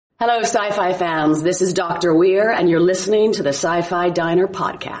Hello, Sci-Fi fans. This is Dr. Weir, and you're listening to the Sci-Fi Diner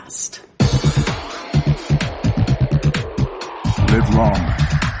podcast. Live long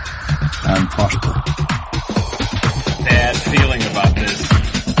and prosper. Bad feeling about this.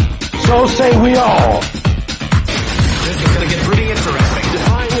 So say we all. This is going to get pretty interesting.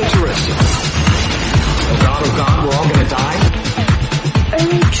 Define interesting. Oh God, we're all going to die?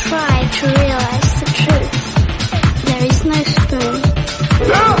 Only try to realize the truth. There is no spoon. We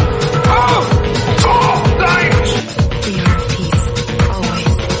are peace,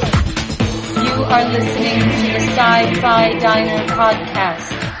 always. You are listening to the Sci-Fi Diner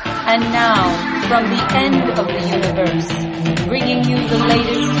podcast. And now, from the end of the universe, bringing you the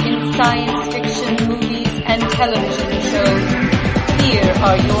latest in science fiction movies and television shows, here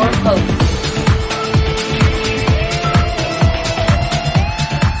are your hosts.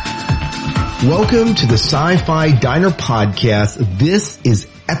 Welcome to the Sci-Fi Diner podcast. This is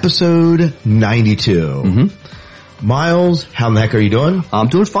episode 92. Miles, how the heck are you doing? I'm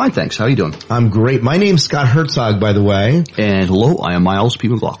doing fine, thanks. How are you doing? I'm great. My name's Scott Herzog, by the way. And hello, I am Miles P.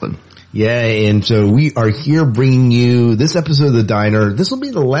 McLaughlin. Yeah, and so we are here bringing you this episode of the Diner. This will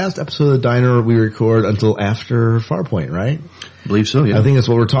be the last episode of the Diner we record until after Farpoint, right? I believe so, yeah. I think that's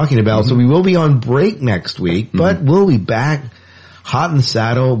what we're talking about. So we will be on break next week, but we'll be back hot in the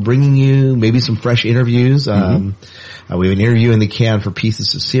saddle, bringing you maybe some fresh interviews. We have an interview in the can for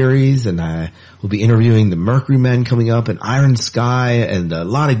Pieces of Series, and we'll be interviewing the Mercury Men coming up, and Iron Sky, and a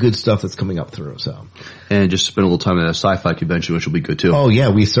lot of good stuff that's coming up through. So, and just spend a little time at a sci-fi convention, which will be good too. Oh yeah,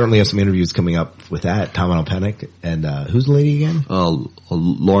 we certainly have some interviews coming up with that. Tom Alpenick, and who's the lady again?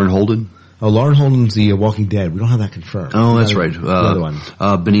 Lauren Holden. Oh, Lauren Holden's the Walking Dead. We don't have that confirmed. Oh, that's right. The other one.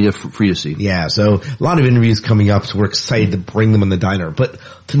 Benita Friesi. Yeah, so a lot of interviews coming up, so we're excited to bring them in the Diner. But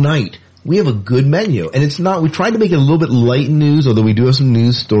tonight, we have a good menu. And it's not, we tried to make it a little bit light news, although we do have some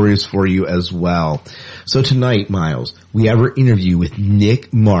news stories for you as well. So tonight, Miles, we have our interview with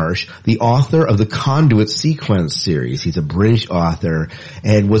Nick Marsh, the author of the Conduit Sequence Series. He's a British author.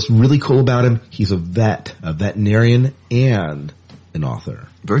 And what's really cool about him, he's a veterinarian, and an author.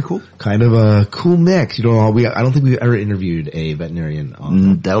 Very cool. Kind of a cool mix. I don't think we've ever interviewed a veterinarian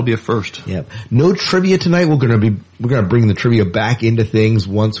author. That'll be a first. Yeah. No trivia tonight. We're gonna bring the trivia back into things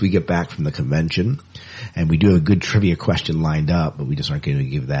once we get back from the convention. And we do have a good trivia question lined up, but we just aren't going to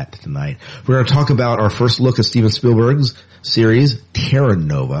give that tonight. We're going to talk about our first look at Steven Spielberg's series, Terra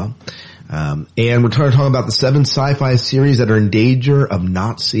Nova. And we're trying to talk about the 7 sci-fi series that are in danger of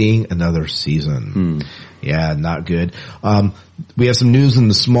not seeing another season. Yeah, not good. We have some news in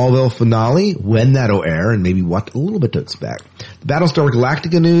the Smallville finale, when that'll air, and maybe a little bit to expect. The Battlestar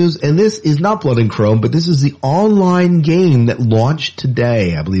Galactica news, and this is not Blood and Chrome, but this is the online game that launched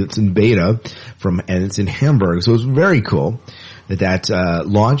today. I believe it's in beta and it's in Hamburg, so it's very cool that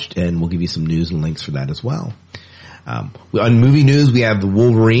launched, and we'll give you some news and links for that as well. On movie news, we have the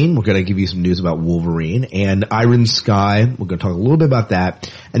Wolverine. We're going to give you some news about Wolverine and Iron Sky. We're going to talk a little bit about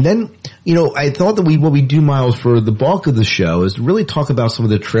that. And then, I thought that what we do, Miles, for the bulk of the show is really talk about some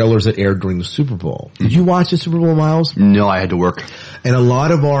of the trailers that aired during the Super Bowl. Did you watch the Super Bowl, Miles? No, I had to work. And a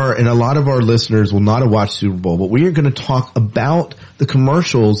lot of our listeners will not have watched Super Bowl, but we are going to talk about the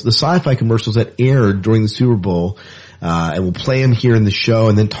commercials, the sci-fi commercials that aired during the Super Bowl. And we'll play them here in the show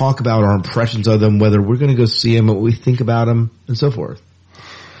and then talk about our impressions of them, whether we're going to go see them, what we think about them, and so forth.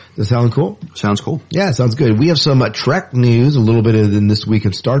 Does that sound cool? Sounds cool. Yeah, sounds good. We have some Trek news, a little bit in This Week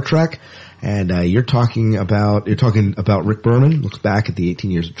in Star Trek. And you're talking about Rick Berman, looks back at the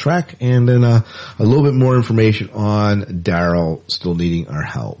 18 years of Trek, and then a little bit more information on Daryl still needing our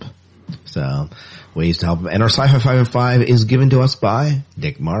help. So, ways to help him. And our SciFi 5 is given to us by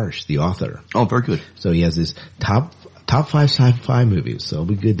Nick Marsh, the author. Oh, very good. So he has his top 5 sci-fi movies. So it'll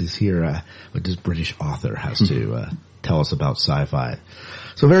be good to hear what this British author has to tell us about sci-fi.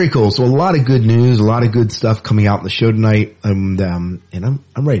 So very cool. So a lot of good news, a lot of good stuff coming out in the show tonight. And I'm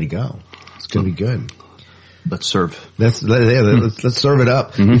ready to go. It's going to be good. Let's serve. Let's serve it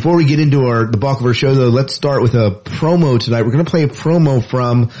up. Before we get into the bulk of our show, though, let's start with a promo tonight. We're going to play a promo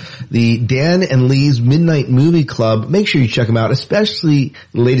from the Dan and Lee's Midnight Movie Club. Make sure you check them out, especially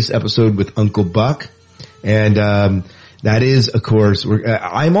the latest episode with Uncle Buck. And that is, of course,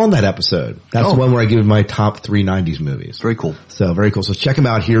 I'm on that episode. That's the one where I give my top 3 90s movies. Very cool. So very cool. So check them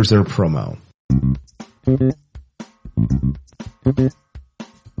out. Here's their promo.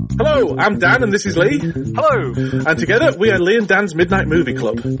 Hello, I'm Dan and this is Lee. Hello. And together we are Lee and Dan's Midnight Movie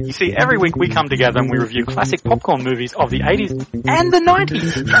Club. You see, every week we come together and we review classic popcorn movies of the 80s and the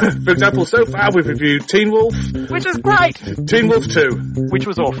 90s. For example, so far we've reviewed Teen Wolf, which is great. Teen Wolf 2, which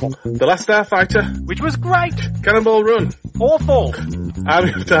was awful. The Last Starfighter, which was great. Cannonball Run, Awful.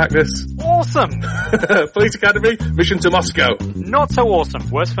 Army of Darkness. Awesome. Police Academy, Mission to Moscow. Not so awesome.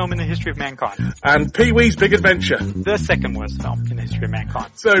 Worst film in the history of mankind. And Pee-wee's Big Adventure. The second worst film in the history of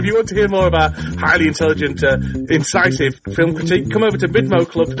mankind. So if you want to hear more of our highly intelligent, incisive film critique, come over to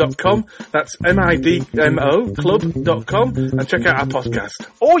midmoclub.com. That's MIDMO club.com and check out our podcast.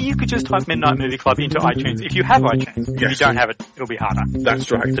 Or you could just type Midnight Movie Club into iTunes if you have iTunes. If you don't have it, it'll be harder.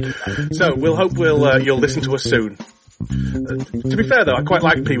 That's right. So we'll hope you'll listen to us soon. To be fair though, I quite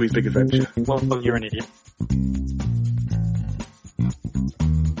like Pee-wee's Big Adventure. Well, you're an idiot.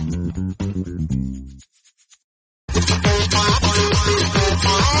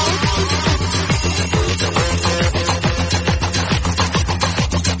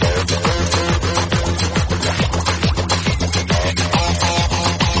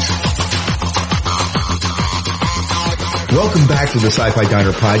 Welcome back to the Sci-Fi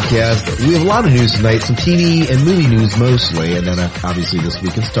Diner podcast. We have a lot of news tonight, some TV and movie news mostly, and then obviously this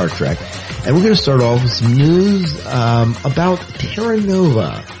week in Star Trek. And we're going to start off with some news about Terra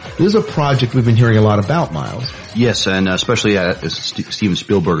Nova. This is a project we've been hearing a lot about, Miles. Yes, and especially Steven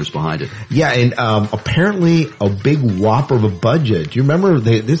Spielberg is behind it. Yeah, and apparently a big whopper of a budget. Do you remember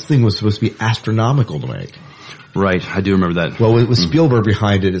this thing was supposed to be astronomical to make? Right, I do remember that. Well, with Spielberg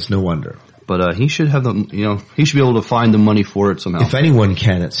behind it, it's no wonder. But he should have he should be able to find the money for it somehow. If anyone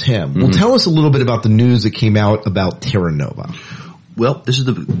can, it's him. Well, tell us a little bit about the news that came out about Terra Nova. Well, this is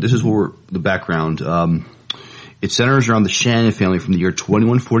the background. It centers around the Shannon family from the year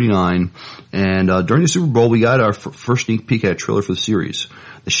 2149, and during the Super Bowl, we got our first sneak peek at a trailer for the series.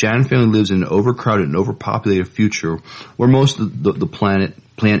 The Shannon family lives in an overcrowded and overpopulated future where most of the plant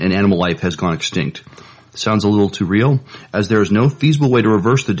and animal life has gone extinct. Sounds a little too real. As there is no feasible way to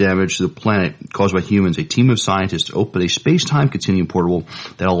reverse the damage to the planet caused by humans, a team of scientists opened a space-time continuum portal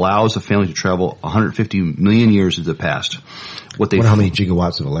that allows the family to travel 150 million years into the past. I wonder how many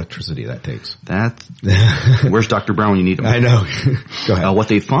gigawatts of electricity that takes. Where's Dr. Brown when you need him? I know. Go ahead. What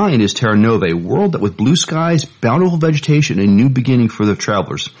they find is Terra Nova, a world that with blue skies, bountiful vegetation, and a new beginning for the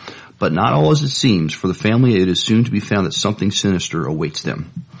travelers. But not all as it seems. For the family, it is soon to be found that something sinister awaits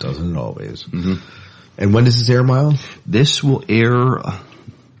them. Doesn't it always? Mm-hmm. And when does this air, Miles? This will air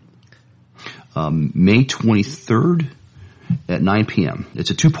May 23rd at 9 p.m.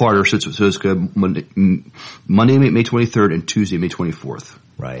 It's a two-parter, so it's good. Monday, May 23rd, and Tuesday, May 24th.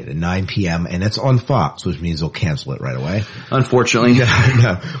 Right, at 9 p.m., and it's on Fox, which means they'll cancel it right away. Unfortunately.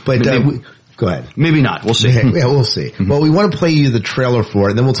 No. But go ahead. Maybe not. We'll see. Yeah, we'll see. Mm-hmm. Well, we want to play you the trailer for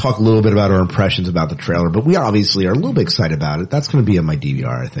it, and then we'll talk a little bit about our impressions about the trailer. But we obviously are a little bit excited about it. That's going to be on my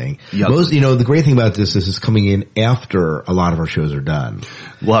DVR, I think. Yep. The great thing about this is it's coming in after a lot of our shows are done.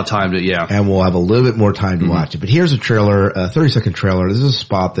 We'll have time to, yeah. And we'll have a little bit more time to watch it. But here's a trailer, a 30-second trailer. This is a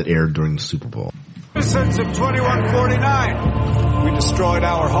spot that aired during the Super Bowl. Citizens of 2149, we destroyed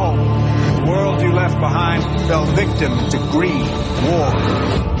our home. The world you left behind fell victim to greed, war.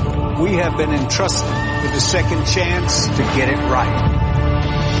 We have been entrusted with a second chance to get it right.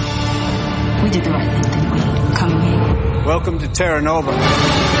 We did the right thing, didn't we? Coming here. Welcome to Terra Nova.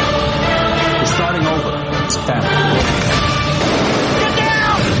 We're starting over. It's a family. Get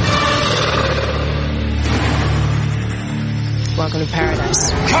down! Welcome to paradise.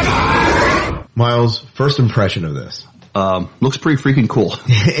 Come on! Miles, first impression of this. Looks pretty freaking cool.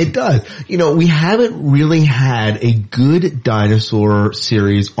 It does. We haven't really had a good dinosaur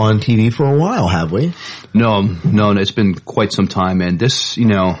series on TV for a while, have we? No, it's been quite some time, and this,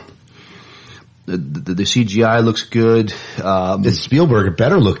 the CGI looks good. It's Spielberg, it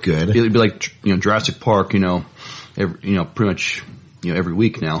better look good. It'd be like, Jurassic Park, pretty much, every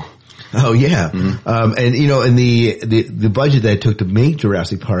week now. Oh yeah. Mm-hmm. And the budget that it took to make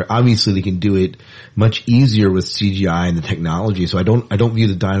Jurassic Park, obviously they can do it much easier with CGI and the technology. So I don't view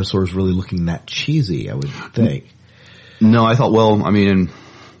the dinosaurs really looking that cheesy, I would think. No, I thought,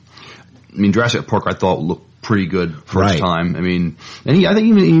 Jurassic Park I thought looked pretty good first time. I think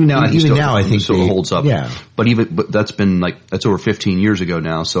even now, I think it still holds up. Yeah. But that's been that's over 15 years ago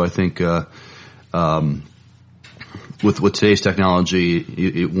now. So I think, with today's technology,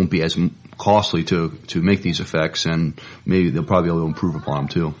 it won't be as costly to make these effects, and maybe they'll probably be able to improve upon them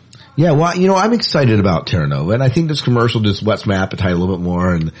too. Yeah, well, I'm excited about Terra Nova, and I think this commercial just whets my appetite a little bit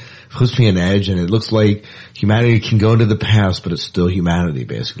more and puts me on edge, and it looks like humanity can go into the past, but it's still humanity,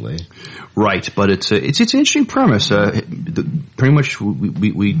 basically. Right, but it's an interesting premise. Pretty much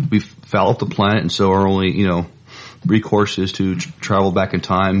we foul up the planet, and so our only, recourse is to travel back in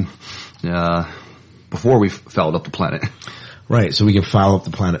time, before we fouled up the planet. Right, so we can foul up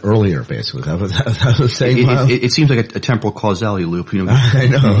the planet earlier, basically. That was saying. It seems like a temporal causality loop. I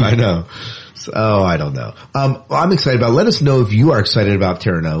know. I don't know. I'm excited about it. Let us know if you are excited about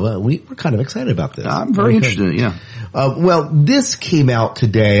Terra Nova. We're kind of excited about this. I'm very interested, yeah. Well, this came out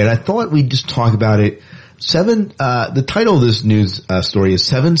today, and I thought we'd just talk about it. The title of this news story is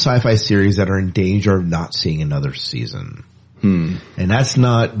 7 sci-fi series that are in danger of not seeing another season. And that's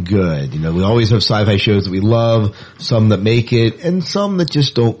not good. We always have sci-fi shows that we love, some that make it, and some that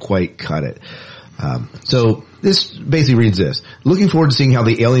just don't quite cut it. So this basically reads this. Looking forward to seeing how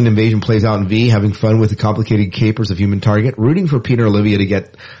the alien invasion plays out in V, having fun with the complicated capers of Human Target, rooting for Peter and Olivia to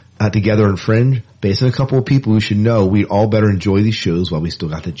get together in Fringe, based on a couple of people who should know we'd all better enjoy these shows while we still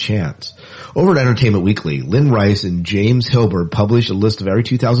got the chance. Over at Entertainment Weekly, Lynn Rice and James Hilbert published a list of every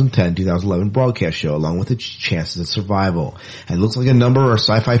 2010-2011 broadcast show along with its chances of survival. And it looks like a number of our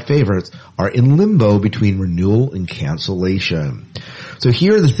sci-fi favorites are in limbo between renewal and cancellation. So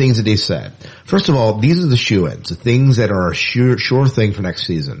here are the things that they said. First of all, these are the shoo-ins, the things that are a sure thing for next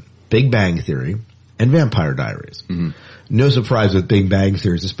season. Big Bang Theory and Vampire Diaries. No surprise with Big Bang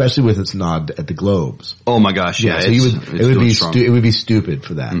Theory, especially with its nod at the Globes. Oh my gosh, yeah. So it would be stupid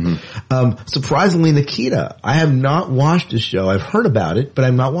for that. Surprisingly, Nikita, I have not watched this show. I've heard about it, but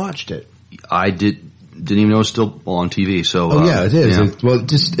I've not watched it. I didn't even know it was still on TV. So it is. Yeah. It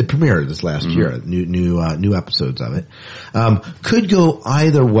premiered this last year. New episodes of it. Could go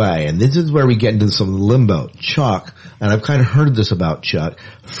either way, and this is where we get into some of the limbo. Chuck, and I've kind of heard this about Chuck.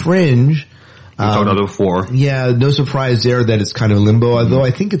 Fringe. We talked about it before. Yeah, no surprise there that it's kind of limbo, although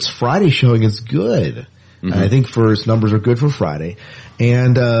I think its Friday showing is good. I think its numbers are good for Friday.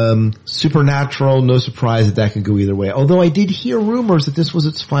 And Supernatural, no surprise that could go either way. Although I did hear rumors that this was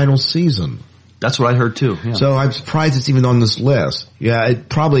its final season. That's what I heard too. Yeah. So I'm surprised it's even on this list. Yeah, it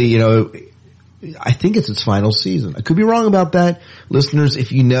probably, I think it's its final season. I could be wrong about that. Listeners,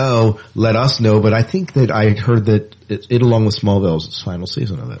 if you know, let us know. But I think that I heard that it along with Smallville is its final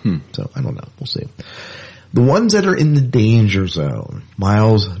season of it. So I don't know. We'll see. The ones that are in the danger zone.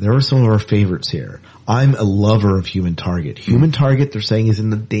 Miles, there are some of our favorites here. I'm a lover of Human Target. Human Target, they're saying, is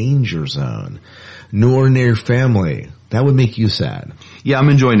in the danger zone. No Ordinary Family. That would make you sad. Yeah, I'm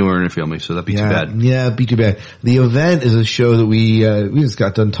enjoying New Ordinary Family, so that'd be too bad. Yeah, it'd be too bad. The Event is a show that we just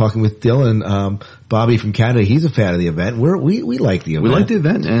got done talking with Dylan, Bobby from Canada. He's a fan of The Event. We like The Event. We like The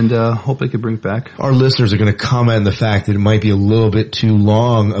Event, and hope they could bring it back. Our listeners are going to comment on the fact that it might be a little bit too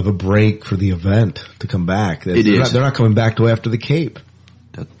long of a break for The Event to come back. They're not coming back till after the Cape.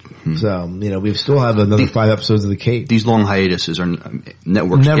 So, we still have another 5 episodes of the Cape. These long hiatuses are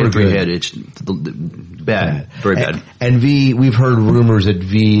networks never get good. Ahead. It's bad. Very bad. And V, we've heard rumors that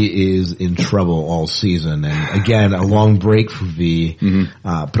V is in trouble all season. And again, a long break for V.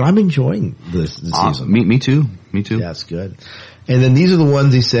 But I'm enjoying this season. Me too. Yeah, that's good. And then these are the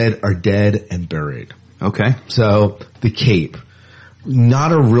ones he said are dead and buried. Okay. So, the Cape.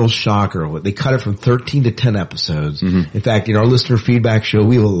 Not a real shocker. They cut it from 13 to 10 episodes. In fact, in our listener feedback show,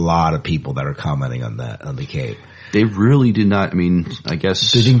 we have a lot of people that are commenting on that, on the Cape. They really did not, I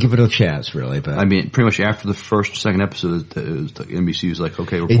guess. They didn't give it a chance, really. But pretty much after the second episode, NBC was like,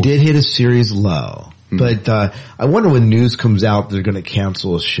 okay, it did hit a series low. But, I wonder when news comes out they're gonna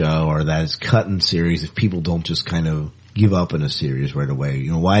cancel a show or that it's cut in series if people don't just kind of give up in a series right away.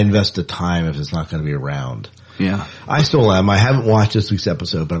 Why invest the time if it's not gonna be around? Yeah. I still am. I haven't watched this week's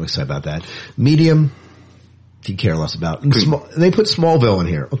episode, but I'm excited about that. Medium, could care less about. They put Smallville in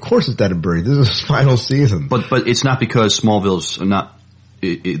here. Of course it's dead and buried. This is its final season. But it's not because Smallville's not,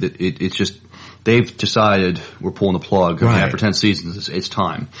 it's just, they've decided we're pulling the plug. Right. After 10 seasons, it's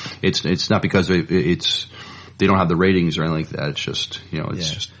time. It's not because they don't have the ratings or anything like that. It's just,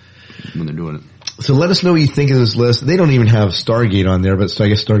 it's just when they're doing it. So let us know what you think of this list. They don't even have Stargate on there, but I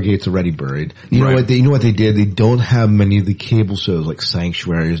guess Stargate's already buried. You know what they did? They don't have many of the cable shows like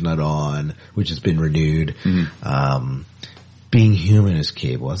Sanctuary is not on, which has been renewed. Being Human is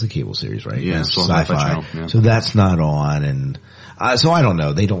cable. That's a cable series, right? Yeah, it's Sci-Fi Sci-Fi. channel. Yeah. So that's not on, and so I don't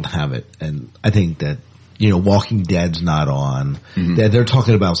know. They don't have it, and I think that Walking Dead's not on. They're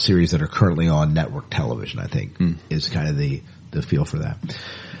talking about series that are currently on network television. I think is kind of the feel for that.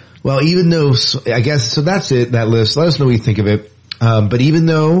 Well, even though, I guess, so that's it, that list. Let us know what you think of it. But even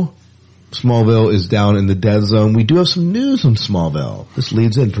though Smallville is down in the dead zone, we do have some news on Smallville. This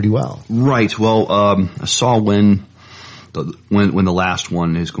leads in pretty well. Right. Well, I saw when the last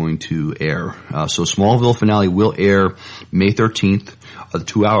one is going to air. So Smallville finale will air May 13th. The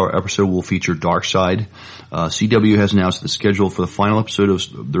 2-hour episode will feature Darkseid. CW has announced the schedule for the final episode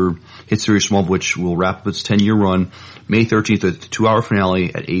of their hit series Smallville, which will wrap up its 10-year run May 13th at the 2-hour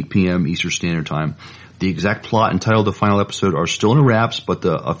finale at 8 p.m. Eastern Standard Time. The exact plot and title of the final episode are still in wraps, but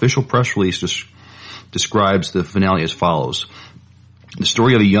the official press release describes the finale as follows. The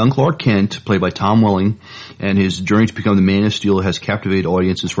story of a young Clark Kent, played by Tom Welling, and his journey to become the Man of Steel has captivated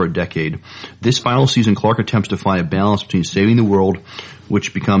audiences for a decade. This final season, Clark attempts to find a balance between saving the world,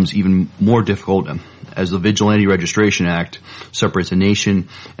 which becomes even more difficult as the Vigilante Registration Act separates the nation,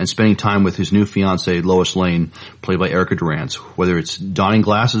 and spending time with his new fiancée, Lois Lane, played by Erica Durance. Whether it's donning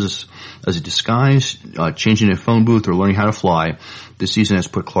glasses as a disguise, changing a phone booth, or learning how to fly, this season has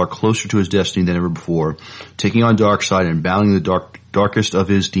put Clark closer to his destiny than ever before. Taking on Darkseid and battling the darkest of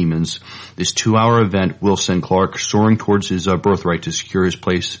his demons, this 2-hour event will send Clark soaring towards his birthright to secure his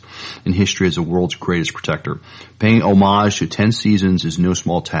place in history as the world's greatest protector. Paying homage to 10 seasons is no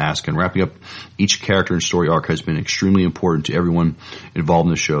small task, and wrapping up each character and story arc has been extremely important to everyone involved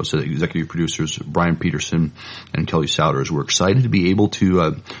in the show, said executive producers Brian Peterson and Kelly Souders. We're excited to be able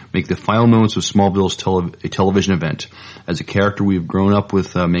to make the final moments of Smallville's a television event, as a character we've grown up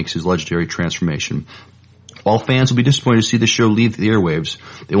with makes his legendary transformation. While fans will be disappointed to see the show leave the airwaves,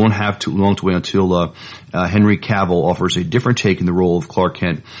 they won't have too long to wait until Henry Cavill offers a different take in the role of Clark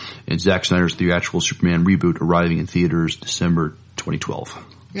Kent in Zack Snyder's theatrical Superman reboot, arriving in theaters December 2012.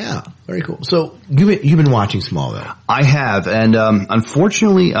 Yeah, very cool. So you've been watching Smallville. I have, and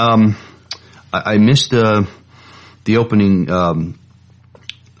unfortunately, I missed the opening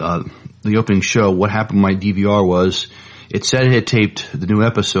show. What happened with my DVR was it said it had taped the new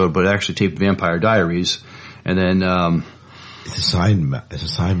episode, but it actually taped Vampire Diaries. And then, it's a sign,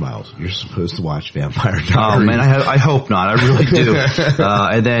 Miles. You're supposed to watch Vampire Diaries. Oh man, I hope not. I really do.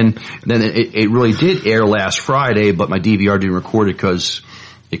 And then it really did air last Friday, but my DVR didn't record it because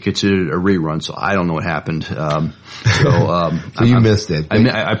it considered a rerun. So I don't know what happened. So you missed it.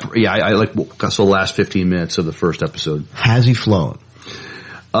 I saw the last 15 minutes of the first episode. Has he flown?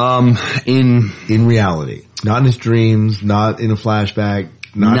 In reality, not in his dreams, not in a flashback.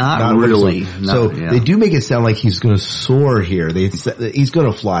 Not really. They do make it sound like he's going to soar here. He's going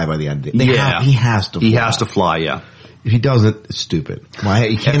to fly by the end of it. He has to fly. He has to fly, yeah. If he doesn't, it's stupid.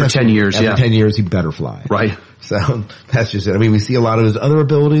 He can't after 10 years, after 10 years, he better fly. Right. So that's just it. I mean, we see a lot of his other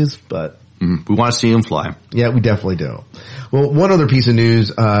abilities, but we want to see him fly. Yeah, we definitely do. Well, one other piece of news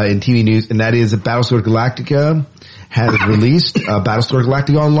in TV news, and that is that Battlestar Galactica has released Battlestar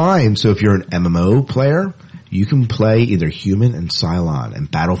Galactica Online. So if you're an MMO player, you can play either human and Cylon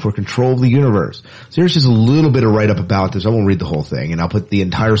and battle for control of the universe. So here's just a little bit of write-up about this. I won't read the whole thing, and I'll put the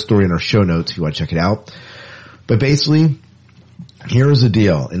entire story in our show notes if you want to check it out. But basically, here's the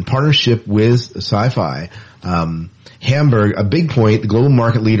deal. In partnership with SciFi, Hamburg, a big point, the global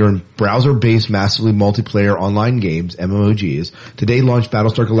market leader in browser-based massively multiplayer online games, MMOGs, today launched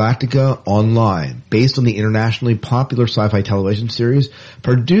Battlestar Galactica Online, based on the internationally popular sci-fi television series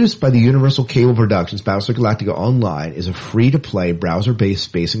produced by the Universal Cable Productions. Battlestar Galactica Online is a free-to-play browser-based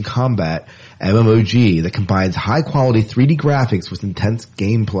space and combat MMOG that combines high-quality 3D graphics with intense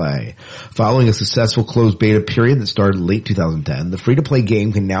gameplay. Following a successful closed beta period that started in late 2010, the free-to-play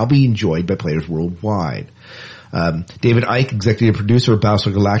game can now be enjoyed by players worldwide. David Icke, executive producer of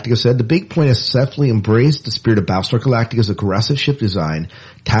Battlestar Galactica, said the big point has successfully embraced the spirit of Battlestar Galactica's aggressive ship design,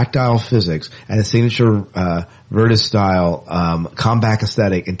 tactile physics, and its signature Virtus-style combat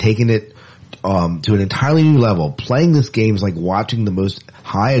aesthetic, and taken it to an entirely new level. Playing this game is like watching the most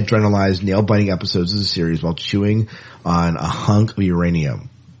high adrenalized, nail-biting episodes of the series while chewing on a hunk of uranium.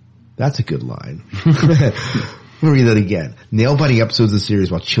 That's a good line. Let me read that again. Nail-biting episodes of the series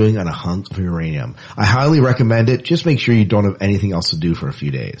while chewing on a hunk of uranium. I highly recommend it. Just make sure you don't have anything else to do for a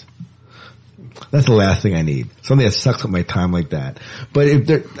few days. That's the last thing I need. Something that sucks up my time like that. But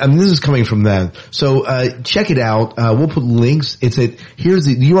this is coming from them. So, check it out. We'll put links. Here's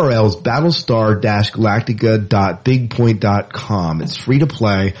the URL is battlestar-galactica.bigpoint.com. It's free to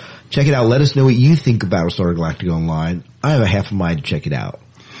play. Check it out. Let us know what you think of Battlestar Galactica Online. I have a half a mind to check it out.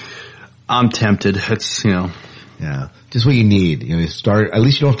 I'm tempted. It's, Yeah, just what you need. You start. At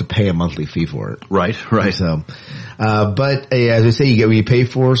least you don't have to pay a monthly fee for it. Right. So, but as I say, you get what you pay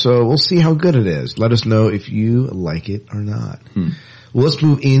for. So we'll see how good it is. Let us know if you like it or not. Well, let's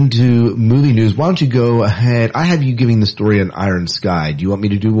move into movie news. Why don't you go ahead? I have you giving the story on Iron Sky. Do you want me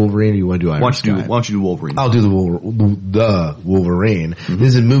to do Wolverine, or you want to do Iron Sky? Why don't you do Wolverine? I'll do the Wolverine.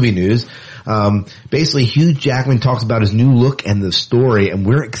 This is movie news. Basically, Hugh Jackman talks about his new look and the story, and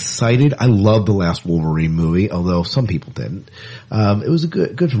we're excited. I love the last Wolverine movie, although some people didn't. It was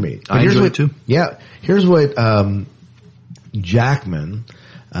good for me. I enjoyed it too. Yeah. Here's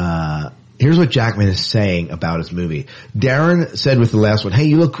what Jackman is saying about his movie. Darren said with the last one, "Hey,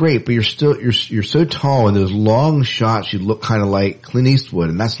 you look great, but you're so tall, and those long shots you look kind of like Clint Eastwood,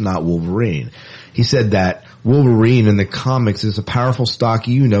 and that's not Wolverine." He said that Wolverine in the comics is a powerful,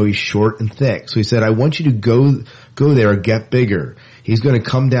 stocky, he's short and thick. So he said, "I want you to go there and get bigger." He's going to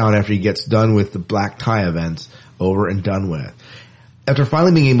come down after he gets done with the black tie events over and done with. After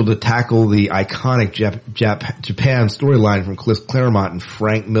finally being able to tackle the iconic Japan storyline from Chris Claremont and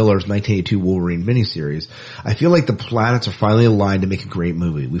Frank Miller's 1982 Wolverine miniseries, I feel like the planets are finally aligned to make a great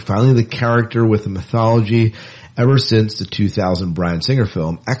movie. We finally have the character with the mythology ever since the 2000 Bryan Singer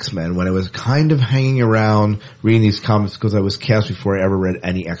film, X-Men, when I was kind of hanging around reading these comics because I was cast before I ever read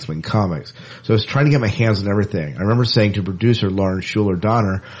any X-Men comics. So I was trying to get my hands on everything. I remember saying to producer Lauren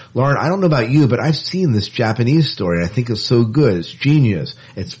Schuler-Donner, Lauren, I don't know about you, but I've seen this Japanese story and I think it's so good. It's genius.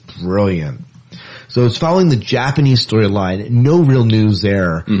 It's brilliant. So it's following the Japanese storyline. No real news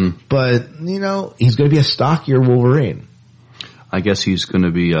there. Mm-hmm. But, he's going to be a stockier Wolverine. I guess he's going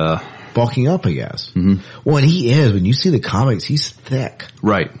to be bulking up, I guess. Mm-hmm. Well, and he is. When you see the comics, he's thick.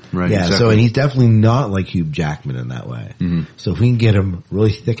 Right. Yeah, exactly. So, and he's definitely not like Hugh Jackman in that way. Mm-hmm. So if we can get him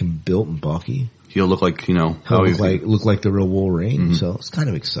really thick and built and bulky, he'll look like, he'll look like the real Wolverine. Mm-hmm. So it's kind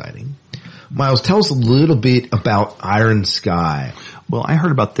of exciting. Miles, tell us a little bit about Iron Sky. Well, I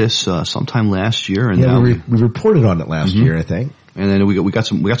heard about this sometime last year, and we reported on it last year, I think. And then we got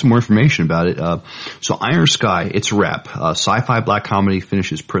some more information about it. So Iron Sky, it's a wrap. Sci-Fi black comedy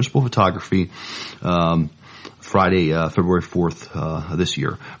finishes principal photography Friday, February 4th this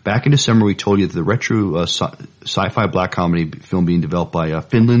year. Back in December, we told you that the retro sci-fi black comedy film being developed by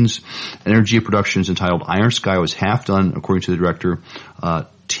Finland's Energia Productions entitled Iron Sky was half done, according to the director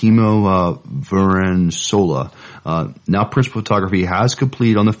Timo Vuorensola. Now principal photography has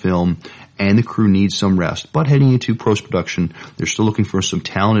completed on the film, and the crew needs some rest. But heading into post-production, they're still looking for some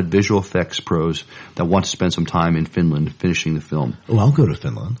talented visual effects pros that want to spend some time in Finland finishing the film. Oh, I'll go to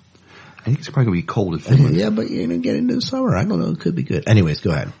Finland. I think it's probably going to be cold in Finland. Yeah, but get into the summer. I don't know. It could be good. Anyways,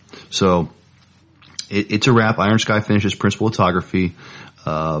 go ahead. So, it's a wrap. Iron Sky finishes principal photography.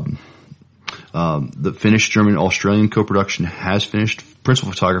 The Finnish, German, Australian co-production has finished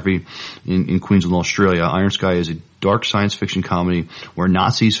principal photography in Queensland, Australia. Iron Sky is a dark science fiction comedy where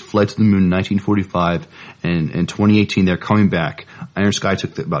Nazis fled to the moon in 1945, and in 2018 they're coming back. Iron Sky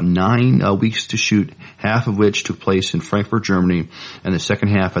took about 9 weeks to shoot, half of which took place in Frankfurt, Germany, and the second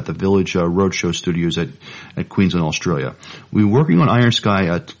half at the Village Roadshow Studios at Queensland, Australia. We've been working on Iron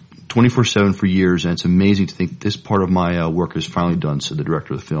Sky 24/7 for years, and it's amazing to think this part of my work is finally done, said the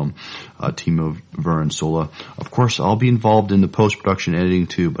director of the film, Timo Vuorensola. Of course, I'll be involved in the post-production editing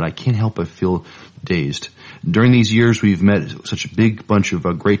too, but I can't help but feel dazed. During these years, we've met such a big bunch of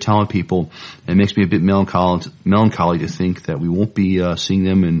great talent people, and it makes me a bit melancholy to think that we won't be seeing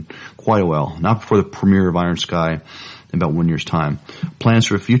them in quite a while, not before the premiere of Iron Sky in about 1 year's time. Plans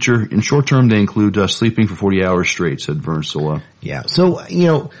for the future, in short term, they include sleeping for 40 hours straight, said Vuorensola. Yeah, so,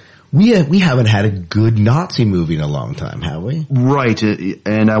 we haven't had a good Nazi movie in a long time, have we? Right,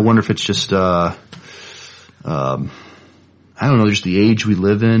 and I wonder if it's just, I don't know, just the age we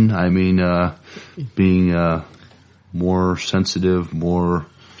live in. I mean, being more sensitive, more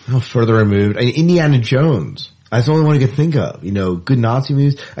further removed. Indiana Jones. That's the only one I could think of. Good Nazi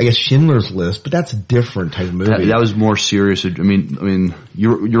movies. I guess Schindler's List, but that's a different type of movie. That was more serious. I mean,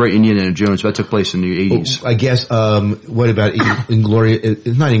 you're right. Indiana Jones. That took place in the 80s. I guess. What about Inglorious?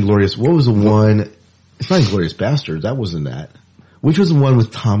 It's not Inglorious. What was the one? It's not Inglorious Bastards. That wasn't that. Which was the one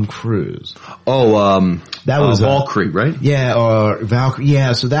with Tom Cruise? Oh, that was Valkyrie, right? Yeah, or Valkyrie.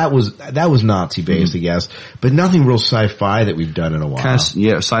 Yeah, so that was Nazi based, I guess, but nothing real sci-fi that we've done in a while.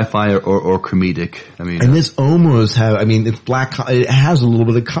 Sci-fi or comedic. I mean, and this almost it's black. It has a little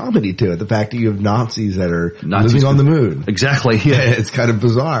bit of comedy to it. The fact that you have Nazis that are living on the moon. Exactly. Yeah, it's kind of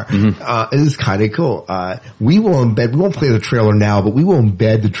bizarre. Mm-hmm. It is kind of cool. We won't play the trailer now, but we will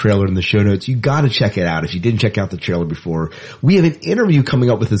embed the trailer in the show notes. You got to check it out if you didn't check out the trailer before. We have an interview coming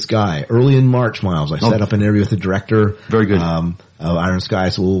up with this guy early in March, Miles. I set up an interview with the director. Very good. Of Iron Sky,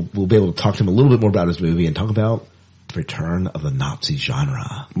 so we'll be able to talk to him a little bit more about his movie and talk about the return of the Nazi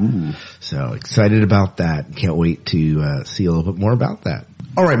genre. Ooh. So excited about that. Can't wait to see a little bit more about that.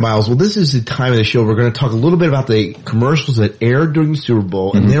 All right, Miles. Well, this is the time of the show. We're going to talk a little bit about the commercials that aired during the Super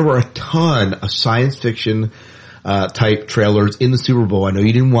Bowl, and there were a ton of science fiction type trailers in the Super Bowl. I know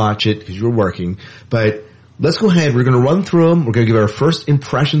you didn't watch it because you were working, but let's go ahead. We're going to run through them. We're going to give our first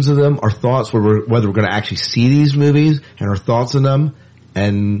impressions of them, our thoughts, whether we're going to actually see these movies and our thoughts on them,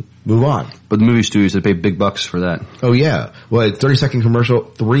 and move on. But the movie studios, they pay big bucks for that. Oh, yeah. Well, 30-second commercial,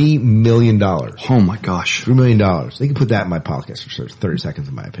 $3 million. Oh, my gosh. $3 million. They can put that in my podcast for 30 seconds,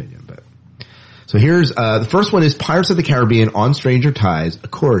 in my opinion. But so here's the first one is Pirates of the Caribbean on Stranger Tides, of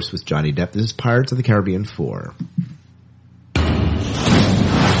course, with Johnny Depp. This is Pirates of the Caribbean 4.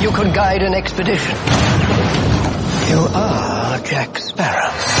 You could guide an expedition. You are Jack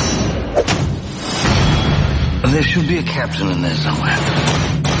Sparrow. And there should be a captain in there somewhere.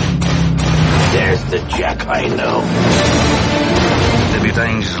 There's the Jack I know. There'll be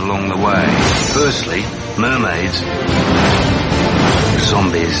dangers along the way. Firstly, mermaids,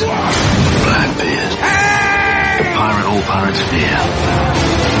 zombies, Blackbeard. The pirate all pirates fear.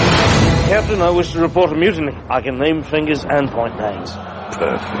 Captain, I wish to report a mutiny. I can name fingers and point names.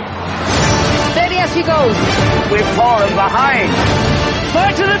 Perfect. Steady as she goes. We're falling behind.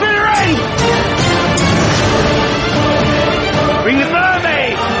 Fight to the bitter end! Bring the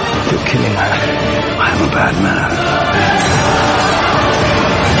mermaid! You're killing her. I'm a bad man.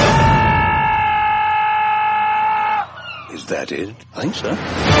 Is that it? I think so.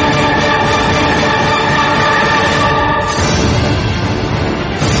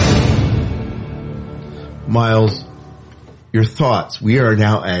 Miles, your thoughts. We are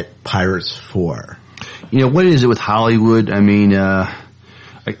now at Pirates 4. You know, what is it with Hollywood? I mean,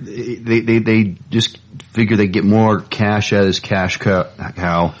 they just figure they get more cash out of this cash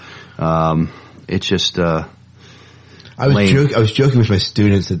cow. It's just, I was joking with my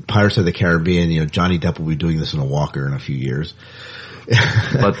students that Pirates of the Caribbean, you know, Johnny Depp will be doing this in a walker in a few years.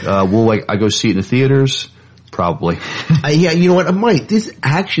 But, I go see it in the theaters? Probably. Yeah, you know what? I might. This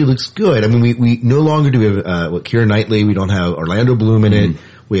actually looks good. I mean, we no longer do we have, Keira Knightley. We don't have Orlando Bloom in it.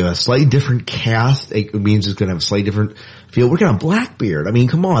 We have a slightly different cast. It means it's going to have a slightly different feel. We're going to have Blackbeard. I mean,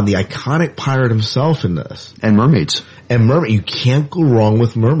 come on. The iconic pirate himself in this. And mermaids. You can't go wrong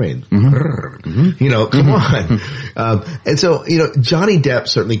with mermaids. You know, come on. And so, you know, Johnny Depp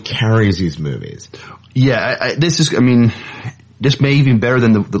certainly carries these movies. Yeah, this may even better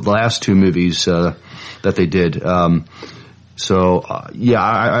than the last two movies, that they did. I'm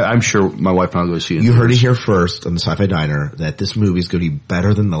sure my wife and I will go see it. You heard it here first on the Sci-Fi Diner that this movie is going to be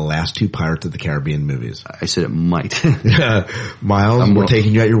better than the last two Pirates of the Caribbean movies. I said it might. Miles, we're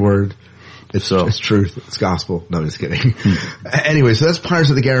taking you at your word. It's truth. It's gospel. No, I'm just kidding. Anyway, so that's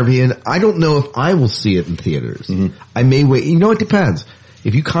Pirates of the Caribbean. I don't know if I will see it in theaters. I may wait. You know, it depends.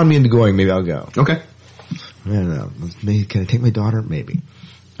 If you con me into going, maybe I'll go. Okay. I don't know. Can I take my daughter? Maybe.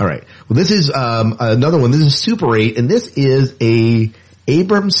 All right. Well, this is another one. This is Super 8, and this is a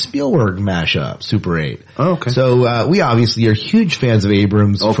Abrams Spielberg mashup. Super 8. Oh, okay. So we obviously are huge fans of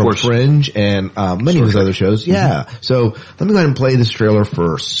Abrams from Fringe and many of his other shows. Yeah. So let me go ahead and play this trailer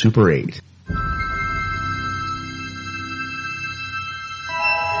for Super 8.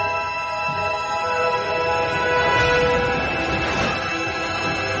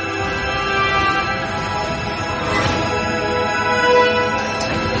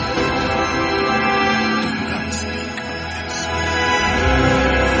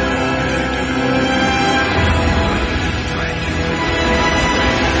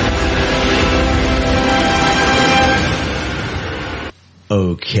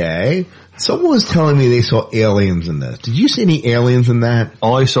 Okay. Someone was telling me they saw aliens in this. Did you see any aliens in that?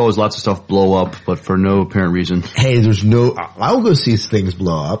 All I saw was lots of stuff blow up, but for no apparent reason. Hey, I'll go see things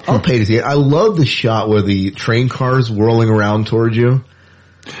blow up. I'll pay to see it. I love the shot where the train car's whirling around towards you.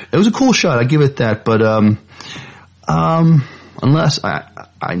 It was a cool shot, I give it that, but unless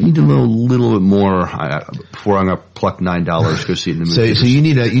I need to know a little bit more before I'm going to pluck $9 to go see it in the movie. So you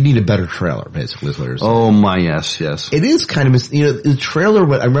need a better trailer, basically, is what you're saying. Oh my, yes. It is kind of, the trailer,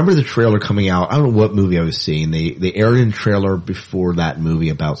 I remember the trailer coming out, I don't know what movie I was seeing. They aired a trailer before that movie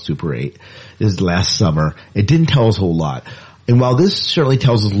about Super 8. This is last summer. It didn't tell us a whole lot. And while this certainly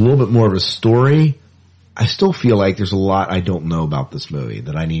tells us a little bit more of a story, I still feel like there's a lot I don't know about this movie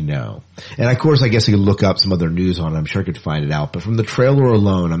that I need to know. And of course, I guess I could look up some other news on it. I'm sure I could find it out. But from the trailer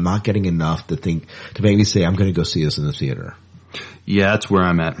alone, I'm not getting enough to make me say I'm going to go see this in the theater. Yeah, that's where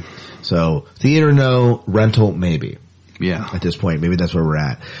I'm at. So theater, no. Rental, maybe. Yeah. At this point, maybe that's where we're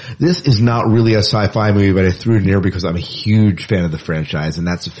at. This is not really a sci-fi movie, but I threw it in here because I'm a huge fan of the franchise, and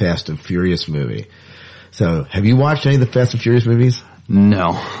that's a Fast and Furious movie. So, have you watched any of the Fast and Furious movies?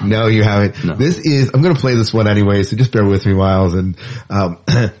 No. No, you haven't. No. I'm going to play this one anyway, so just bear with me, Miles. And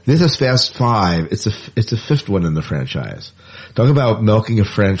this is Fast 5. It's the fifth one in the franchise. Talk about milking a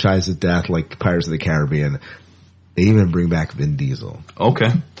franchise to death like Pirates of the Caribbean. They even bring back Vin Diesel.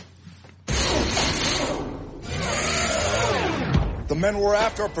 Okay. The men we're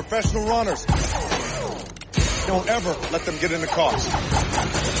after are professional runners. Don't ever let them get in the cars.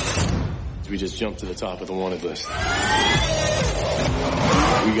 We just jumped to the top of the wanted list.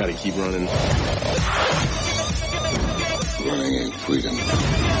 We gotta keep running. Running ain't freedom.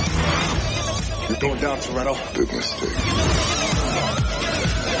 You're going down, Toretto. Big mistake.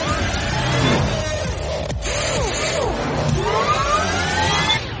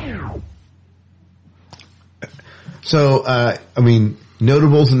 So,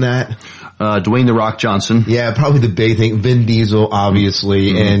 Notables in that? Dwayne "The Rock" Johnson. Yeah, probably the big thing. Vin Diesel,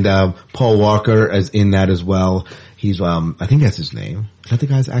 obviously, and Paul Walker is in that as well. He's, I think that's his name. Is that the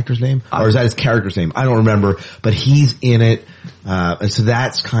guy's actor's name? Or is that his character's name? I don't remember, but he's in it. And so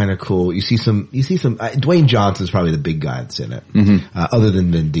that's kind of cool. You see some, Dwayne Johnson's probably the big guy that's in it. Other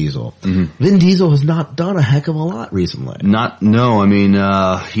than Vin Diesel. Vin Diesel has not done a heck of a lot recently. No, I mean,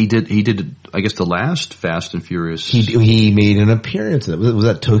 he did, I guess the last Fast and Furious. He made an appearance. Was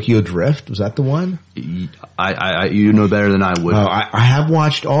that Tokyo Drift? Was that the one? You know better than I would. I have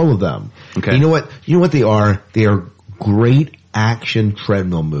watched all of them. Okay. You know what they are? They are great action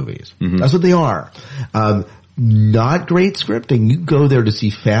treadmill movies. That's what they are. Not great scripting. You go there to see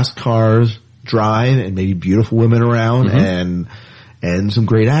fast cars drive and maybe beautiful women around and some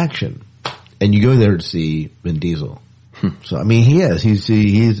great action. And you go there to see Vin Diesel. So I mean,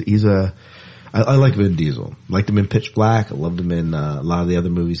 I like Vin Diesel. I liked him in Pitch Black. I loved him in a lot of the other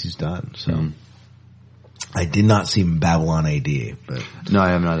movies he's done. So I did not see him in Babylon AD, but no, I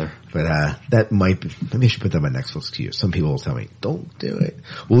haven't either. But that might be, maybe I should put that on my next list queue. Some people will tell me, don't do it.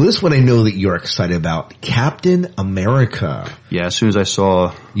 Well, this one I know that you're excited about. Captain America. Yeah, as soon as I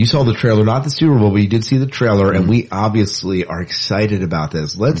saw... You saw the trailer, not the Super Bowl, but you did see the trailer, and we obviously are excited about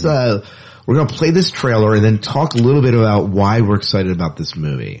this. Let's, we're gonna play this trailer and then talk a little bit about why we're excited about this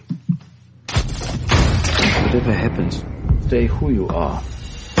movie. Whatever happens, stay who you are.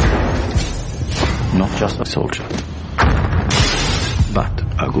 Not just a soldier, but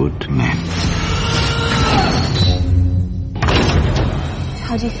a good man.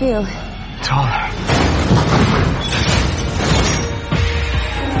 How do you feel? Taller.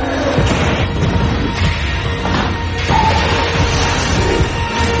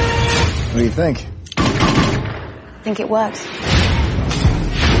 What do you think? I think it works.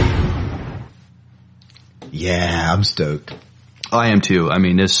 Yeah, I'm stoked. I am too. I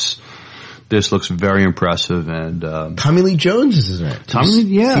mean, this looks very impressive, and Tommy Lee Jones is in it.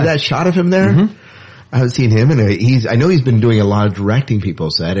 Yeah. See that shot of him there? I haven't seen him, and I know he's been doing a lot of directing,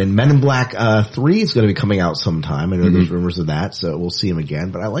 people said, and Men in Black 3 is going to be coming out sometime. I know there's rumors of that, so we'll see him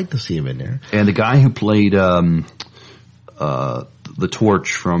again, but I like to see him in there. And the guy who played the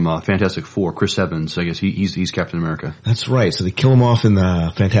Torch from Fantastic Four, Chris Evans, I guess he's Captain America. That's right. So they kill him off in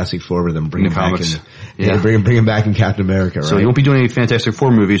the Fantastic Four, but then bring him back bring him back in Captain America, right? So he won't be doing any Fantastic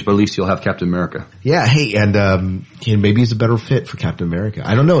Four movies, but at least he'll have Captain America. Yeah, hey, and maybe he's a better fit for Captain America.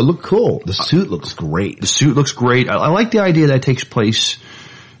 I don't know. It looked cool. The suit looks great. The suit looks great. I like the idea that it takes place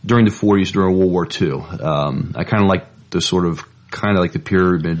during the 40s, during World War II. I kind of like the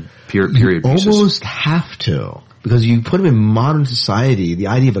period You pieces. almost have to. Because you put him in modern society, the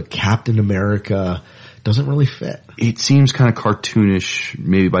idea of a Captain America doesn't really fit. It seems kind of cartoonish,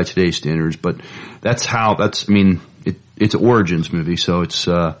 maybe by today's standards, but it's an origins movie, so it's,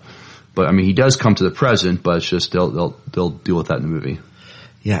 but I mean, he does come to the present, but it's just, they'll deal with that in the movie.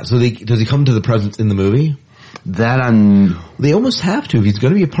 Yeah, so does he come to the present in the movie? They almost have to, if he's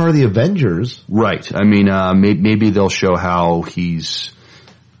going to be a part of the Avengers. Right. I mean, maybe they'll show how he's,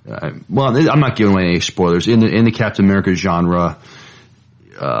 well, I'm not giving away any spoilers. In the Captain America genre,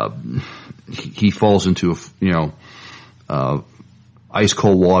 he falls into ice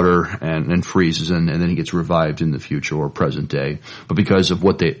cold water and freezes, and then he gets revived in the future or present day. But because of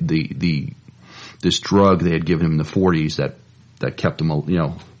what this drug they had given him in the 40s that kept him,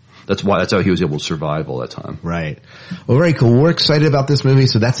 that's how he was able to survive all that time. Right. Well, very cool. We're excited about this movie,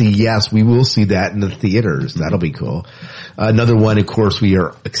 so that's a yes. We will see that in the theaters. That'll be cool. Another one, of course, we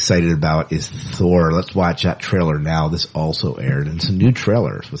are excited about is Thor. Let's watch that trailer now. This also aired, and some new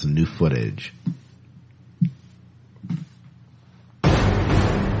trailers with some new footage.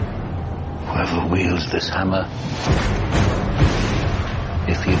 Whoever wields this hammer,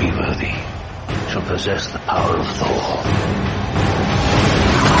 if he be worthy, shall possess the power of Thor.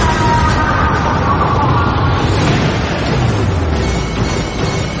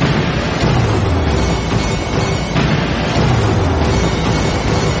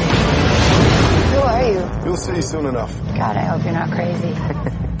 You'll see soon enough. God, I hope you're not crazy.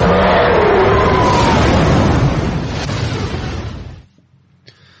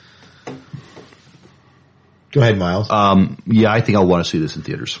 Go ahead, Miles. Yeah, I think I'll want to see this in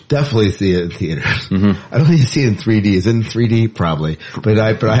theaters. Definitely see it in theaters. I don't need to see it in 3D. Is it in 3D? Probably. But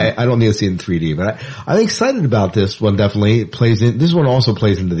I don't need to see it in 3D. But I'm excited about this one, definitely. This one also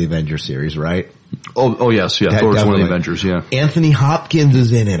plays into the Avengers series, right? Oh yes, yeah. Thor's one of the Avengers, yeah. Anthony Hopkins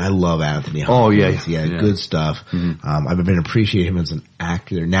is in it. I love Anthony Hopkins. Yeah, good stuff. I've been appreciating him as an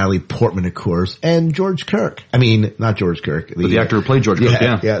actor. Natalie Portman, of course, and George Kirk. I mean, not George Kirk. The actor who played George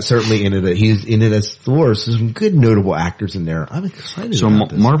Kirk, Yeah, certainly in it. He's in it as Thor. So some good notable actors in there. I'm excited about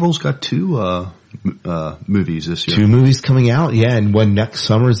this. Marvel's got 2 movies this year. 2 movies coming out, and one next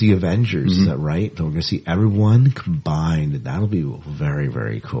summer is the Avengers. Is that right? So we're going to see everyone combined. That'll be very,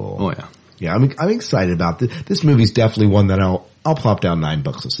 very cool. Oh yeah. Yeah, I'm excited about this. This movie's definitely one that I'll plop down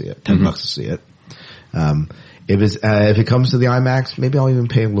 $9 to see it, $10 to see it. If it comes to the IMAX, maybe I'll even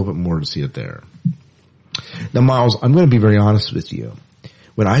pay a little bit more to see it there. Now, Miles, I'm going to be very honest with you.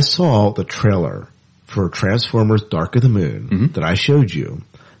 When I saw the trailer for Transformers: Dark of the Moon that I showed you,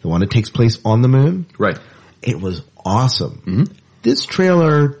 the one that takes place on the moon, right? It was awesome. This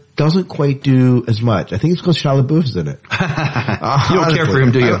trailer doesn't quite do as much. I think it's because Shia LaBeouf's in it. You don't care for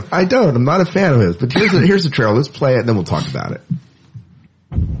him, do you? I don't. I'm not a fan of his. But here's the trailer. Let's play it, and then we'll talk about it.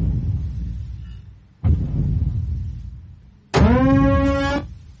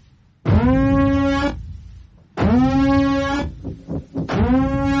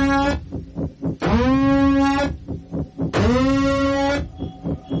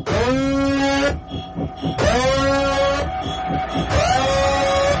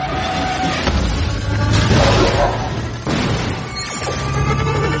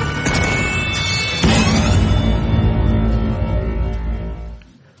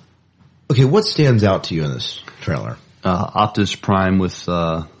 Okay, what stands out to you in this trailer? Optimus Prime with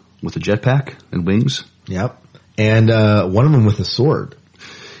a jetpack and wings. Yep. And one of them with a sword.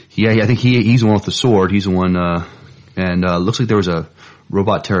 Yeah, I think he's the one with the sword. He's the one, and looks like there was a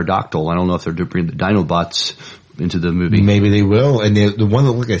robot pterodactyl. I don't know if they're bringing the Dinobots into the movie. Maybe they will. And the one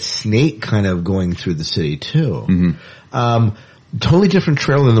that looked like a snake kind of going through the city too. Totally different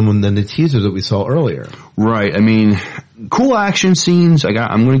trailer than the teaser that we saw earlier. Right. I mean, cool action scenes.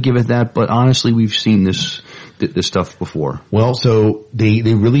 I'm going to give it that. But honestly, we've seen this stuff before. Well, so they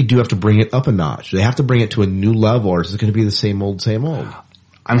really do have to bring it up a notch. They have to bring it to a new level, or is it going to be the same old, same old?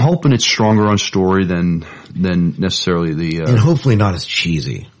 I'm hoping it's stronger on story than necessarily the. And hopefully not as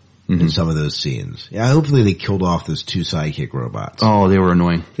cheesy in some of those scenes. Yeah, hopefully they killed off those 2 sidekick robots. Oh, they were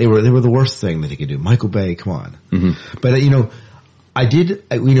annoying. They were the worst thing that they could do. Michael Bay, come on. But I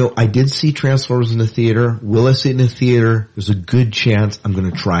did see Transformers in the theater. Will I see it in the theater? There's a good chance I'm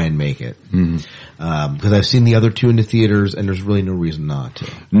going to try and make it. Because I've seen the other 2 in the theaters, and there's really no reason not to.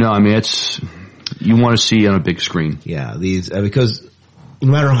 No, I mean, you want to see on a big screen. Yeah, because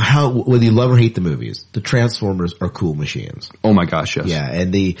no matter whether you love or hate the movies, the Transformers are cool machines. Oh my gosh, yes. Yeah,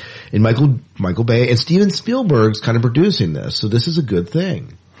 and Michael Bay and Steven Spielberg's kind of producing this, so this is a good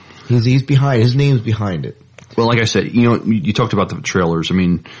thing. He's behind, his name's behind it. Well, like I said, you talked about the trailers. I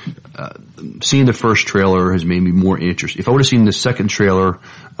mean, seeing the first trailer has made me more interested. If I would have seen the second trailer,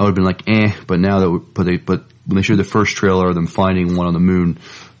 I would have been like, but now that when they showed the first trailer of them finding one on the moon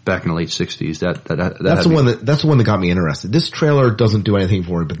back in the late 60s, that's the one that got me interested. This trailer doesn't do anything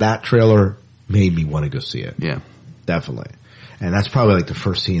for me, but that trailer made me want to go see it. Yeah. Definitely. And that's probably like the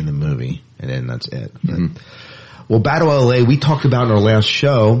first scene in the movie, and then that's it. Well, Battle LA, we talked about in our last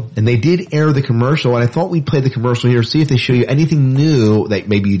show, and they did air the commercial, and I thought we'd play the commercial here, see if they show you anything new that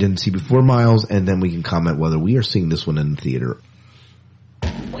maybe you didn't see before, Miles, and then we can comment whether we are seeing this one in the theater.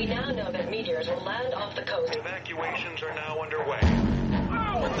 We now know that meteors will land off the coast. Evacuations are now underway.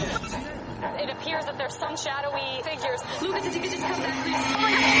 It appears that there's some shadowy figures. Lucas, if you could just come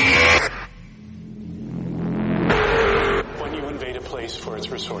back, please. When you invade a place for its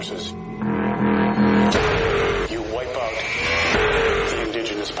resources, you wipe out the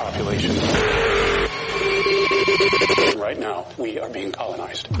indigenous population. Right now, we are being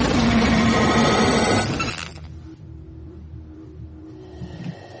colonized.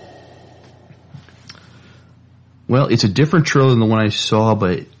 Well, it's a different trailer than the one I saw,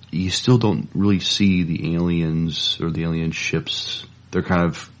 but you still don't really see the aliens or the alien ships. They're kind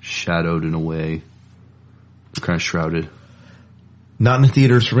of shadowed in a way. They're kind of shrouded. Not in the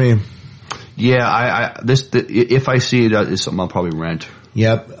theaters for me. Yeah, if I see it, it's something I'll probably rent.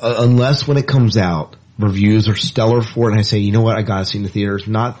 Yep, unless when it comes out, reviews are stellar for it, and I say, you know what, I gotta see it in the theaters.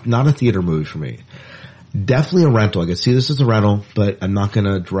 Not a theater movie for me. Definitely a rental. I could see this as a rental, but I'm not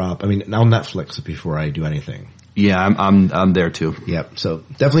gonna drop. I mean, I'll Netflix it before I do anything. Yeah, I'm there too. Yep. So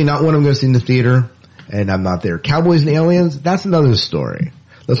definitely not one I'm going to see in the theater, and I'm not there. Cowboys and Aliens, that's another story.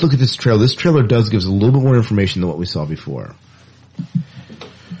 Let's look at this trailer. This trailer does give us a little bit more information than what we saw before.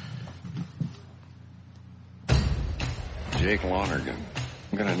 Jake Lonergan,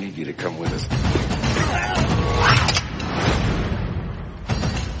 I'm going to need you to come with us.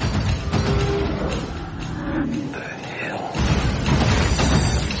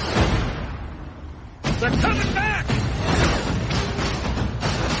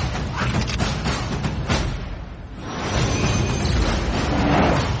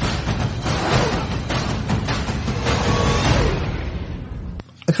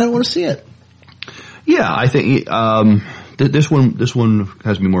 I kind of want to see it. Yeah, I think this one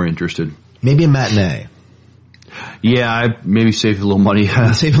has me more interested. Maybe a matinee. Yeah, maybe save a little money.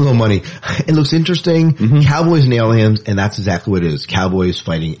 Save a little money. It looks interesting. Mm-hmm. Cowboys and Aliens, and that's exactly what it is. Cowboys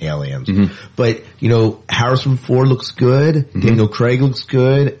fighting aliens. Mm-hmm. But, Harrison Ford looks good. Mm-hmm. Daniel Craig looks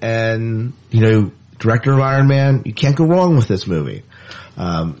good. And, director of Iron Man, you can't go wrong with this movie.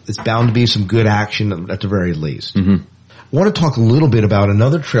 It's bound to be some good action at the very least. Mm-hmm. I want to talk a little bit about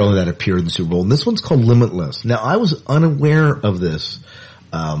another trailer that appeared in the Super Bowl, and this one's called Limitless. Now, I was unaware of this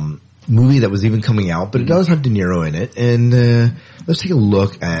movie that was even coming out, but it does have De Niro in it, and let's take a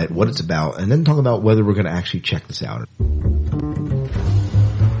look at what it's about, and then talk about whether we're going to actually check this out.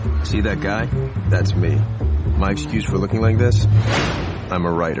 See that guy? That's me. My excuse for looking like this? I'm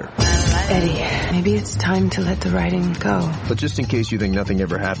a writer. Eddie, maybe it's time to let the writing go. But just in case you think nothing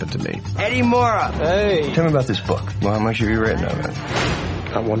ever happened to me. Eddie Mora! Hey! Tell me about this book. Well, how much have you written of it?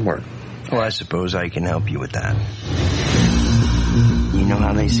 Not one word. Well, I suppose I can help you with that. You know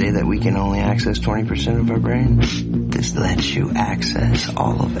how they say that we can only access 20% of our brain? This lets you access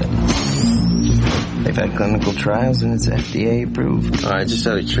all of it. They've had clinical trials and it's FDA approved. Alright, just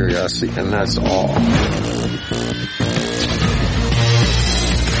out of curiosity, and that's all.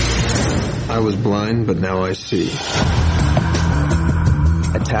 I was blind, but now I see.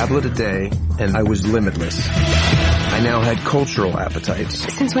 A tablet a day, and I was limitless. I now had cultural appetites.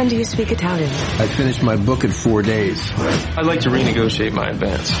 Since when do you speak Italian? I finished my book in 4 days. I'd like to renegotiate my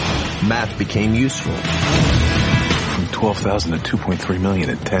advance. Math became useful. From 12,000 to 2.3 million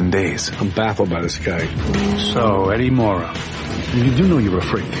in 10 days. I'm baffled by this guy. So, Eddie Mora, you do know you're a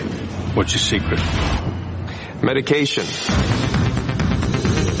freak. What's your secret? Medication.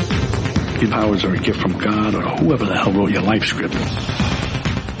 Your powers are a gift from God or whoever the hell wrote your life script.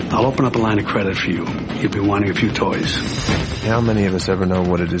 I'll open up a line of credit for you. You'll be wanting a few toys. How many of us ever know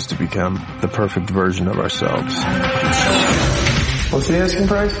what it is to become the perfect version of ourselves? What's the asking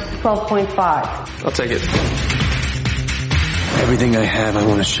price? 12.5. I'll take it. Everything I have, I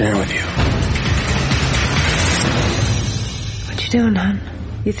want to share with you. What you doing, hon?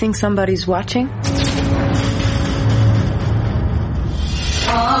 You think somebody's watching?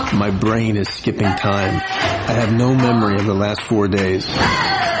 My brain is skipping time. I have no memory of the last 4 days.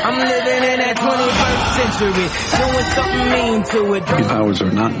 I'm living in that 21st century, doing something mean to it. Your powers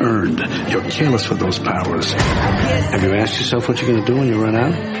are not earned. You're careless with those powers. Have you asked yourself what you're going to do when you run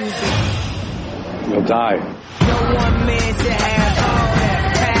out? You'll die. No one man should have all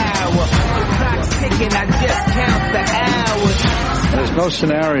that power. The clock's ticking, I just count the hours. There's no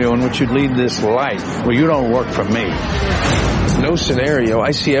scenario in which you'd lead this life where you don't work for me. No scenario.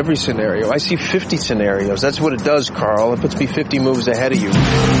 I see every scenario. I see 50 scenarios. That's what it does, Carl. It puts me 50 moves ahead of you.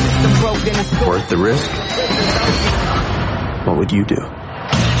 Worth the risk? What would you do?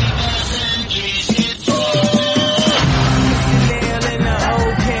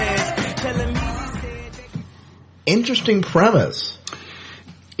 Interesting premise.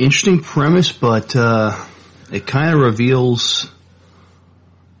 Interesting premise, but it kind of reveals...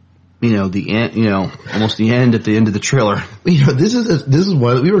 the end, almost the end at the end of the trailer. This is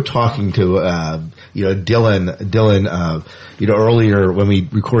what we were talking to, Dylan, earlier when we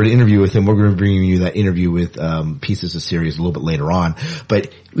recorded an interview with him. We're going to bring you that interview with, Pieces of Series a little bit later on.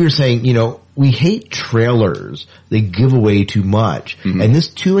 But we were saying, we hate trailers. They give away too much. Mm-hmm. And this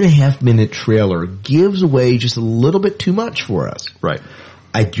 2.5 minute trailer gives away just a little bit too much for us. Right.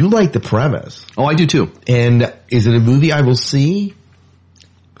 I do like the premise. Oh, I do too. And is it a movie I will see?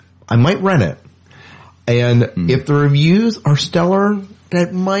 I might rent it. And if the reviews are stellar,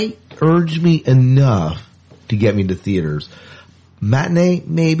 that might urge me enough to get me to theaters. Matinee,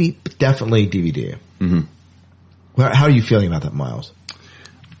 maybe, but definitely DVD. Mm-hmm. How are you feeling about that, Miles?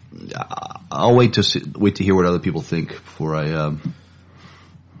 I'll wait to hear what other people think before I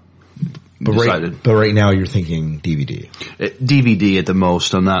decided. But right now you're thinking DVD. DVD at the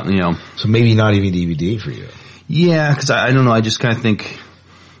most. I'm not, So maybe not even DVD for you. Yeah, because I don't know. I just kind of think...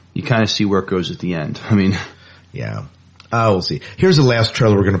 You kind of see where it goes at the end. Yeah. We'll see. Here's the last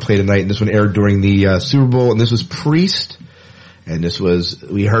trailer we're going to play tonight, and this one aired during the Super Bowl, and this was Priest, and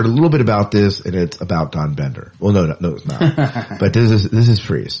we heard a little bit about this, and it's about Don Bender. Well, no, it's not. But this is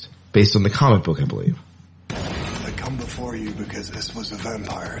Priest, based on the comic book, I believe. I come before you because this was a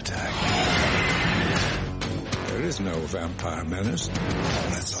vampire attack. There is no vampire menace.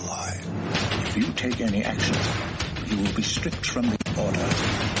 That's a lie. If you take any action, you will be stripped from the order.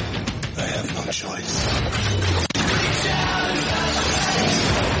 I have no choice.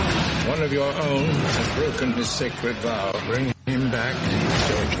 One of your own has broken his sacred vow. Bring him back.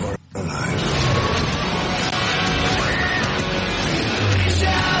 George, alive.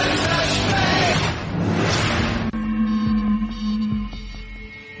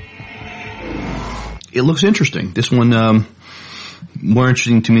 it looks interesting. This one, more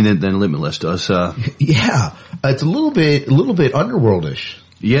interesting to me than Limitless does. Yeah. It's a little bit underworldish.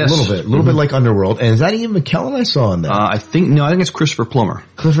 Yes. A little bit like Underworld. And is that Ian McKellen I saw in that? I think it's Christopher Plummer.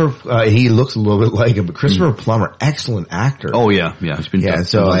 He looks a little bit like him, but Christopher Plummer, excellent actor. Oh yeah. He's been done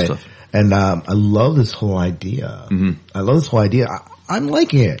stuff. And I love this whole idea. I'm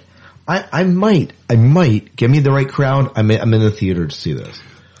liking it. I might give me the right crowd. I'm in the theater to see this.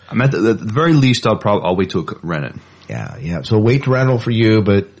 I'm at the very least. I'll wait to rent it. Yeah. So wait to rental for you,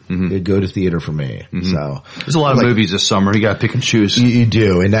 but go to theater for me. So there's a lot of movies this summer. You got to pick and choose. You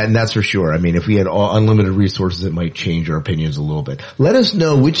do, and that's for sure. I mean, if we had unlimited resources, it might change our opinions a little bit. Let us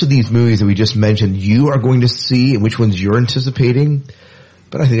know which of these movies that we just mentioned you are going to see and which ones you're anticipating.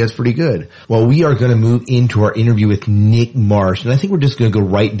 But I think that's pretty good. Well, we are going to move into our interview with Nick Marsh, and I think we're just going to go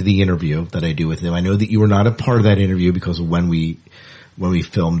right into the interview that I do with him. I know that you were not a part of that interview because of when we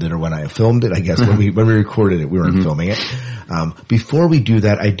filmed it, or when I filmed it, I guess, when we recorded it, we weren't filming it. Before we do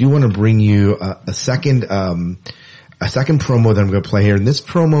that, I do want to bring you a second promo that I'm going to play here. And this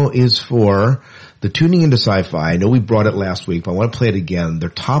promo is for the Tuning Into Sci-Fi. I know we brought it last week, but I want to play it again. Their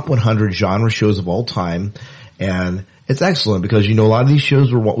top 100 genre shows of all time. And it's excellent because, a lot of these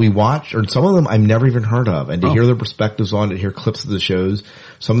shows were what we watch, or some of them I've never even heard of. And to hear their perspectives on it, hear clips of the shows,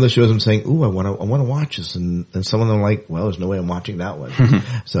 some of the shows I'm saying, ooh, I want to watch this. And some of them are like, well, there's no way I'm watching that one.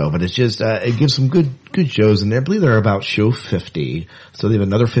 But it's just, it gives some good shows. And I believe they're about show 50. So they have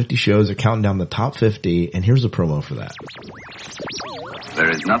another 50 shows. They're counting down the top 50. And here's a promo for that.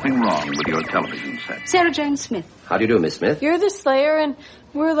 There is nothing wrong with your television set. Sarah Jane Smith. How do you do, Miss Smith? You're the Slayer, and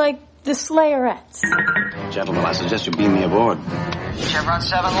we're like the Slayerettes. Gentlemen, I suggest you beam me aboard. Chevron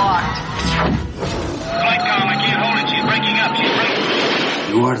 7 locked. Flight com, I can't hold it. She's breaking up.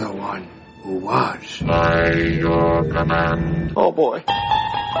 You are the one who was. Oh, boy.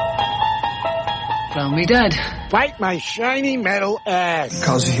 Well, me dead. Bite my shiny metal ass.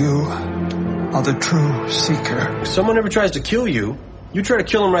 Because you are the true seeker. If someone ever tries to kill you, you try to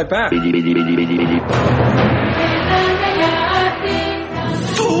kill him right back.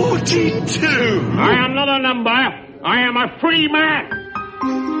 42! I am not a number. I am a free man.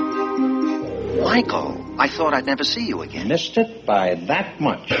 Michael, I thought I'd never see you again. Missed it by that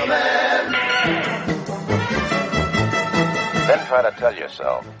much. Then try to tell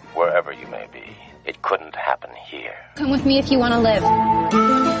yourself, wherever you may be, it couldn't happen here. Come with me if you want to live.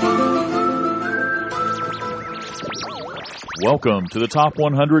 Welcome to the top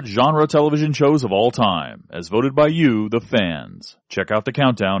 100 genre television shows of all time, as voted by you, the fans. Check out the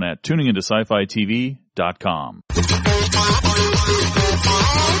countdown at tuningintoscifitv.com.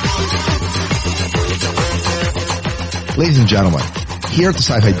 Ladies and gentlemen, here at the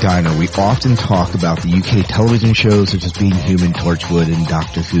Sci-Fi Diner, we often talk about the UK television shows such as Being Human, Torchwood, and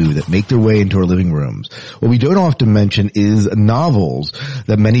Doctor Who that make their way into our living rooms. What we don't often mention is novels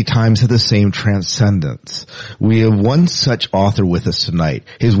that many times have the same transcendence. We have one such author with us tonight.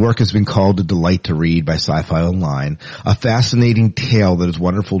 His work has been called a delight to read by SciFi Online, a fascinating tale that is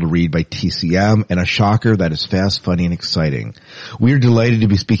wonderful to read by TCM, and a shocker that is fast, funny, and exciting. We are delighted to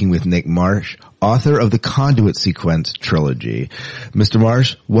be speaking with Nick Marsh, author of the Conduit Sequence trilogy. Mr.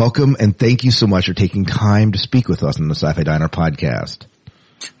 Marsh, welcome, and thank you so much for taking time to speak with us on the Sci-Fi Diner podcast.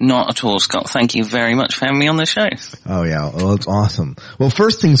 Not at all, Scott. Thank you very much for having me on the show. Oh, yeah. Well, it's awesome. Well,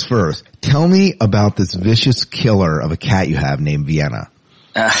 first things first, tell me about this vicious killer of a cat you have named Vienna.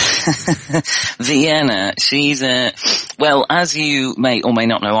 Vienna, she's well, as you may or may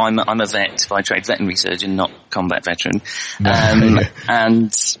not know, I'm a vet by trade, veterinary surgeon, not combat veteran.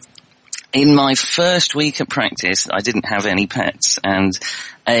 And in my first week at practice, I didn't have any pets, and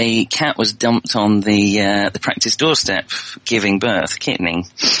a cat was dumped on the practice doorstep, giving birth, kittening.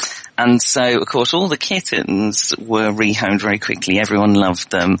 And so, of course, all the kittens were rehomed very quickly. Everyone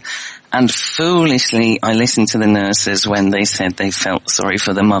loved them. And foolishly, I listened to the nurses when they said they felt sorry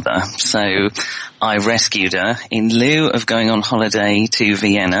for the mother. So I rescued her in lieu of going on holiday to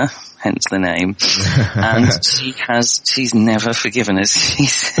Vienna, hence the name. And she's never forgiven us.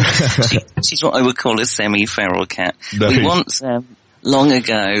 She's what I would call a semi-feral cat. Nice. We once, long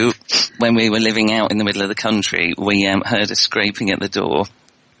ago, when we were living out in the middle of the country, we heard a scraping at the door.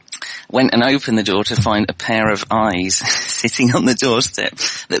 Went and opened the door to find a pair of eyes sitting on the doorstep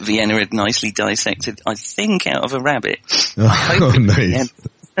that Vienna had nicely dissected, I think, out of a rabbit. Oh, nice.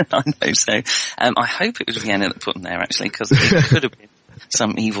 I know so. I hope it was Vienna that put them there, actually, because it could have been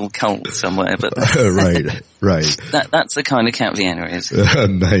some evil cult somewhere, but right. That's the kind of cat Vienna is.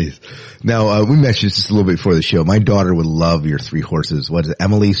 Nice. Now, we mentioned just a little bit before the show. My daughter would love your three horses. What is it?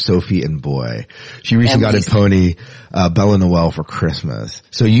 Emily, Sophie, and Boy. She recently got a pony, Bella Noel, for Christmas.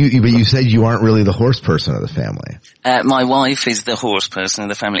 So but you said you aren't really the horse person of the family. My wife is the horse person of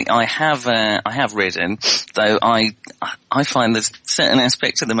the family. I have ridden, though I find there's certain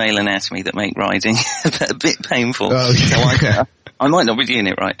aspects of the male anatomy that make riding a bit painful. Oh, okay. So I might not be doing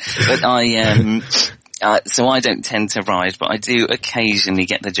it right, but so I don't tend to ride, but I do occasionally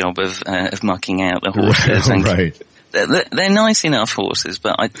get the job of mucking out the horses. Right. They're nice enough horses,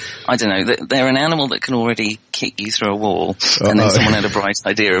 but I don't know. They're an animal that can already kick you through a wall, and then someone had a bright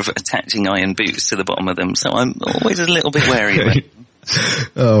idea of attaching iron boots to the bottom of them, so I'm always a little bit wary of it.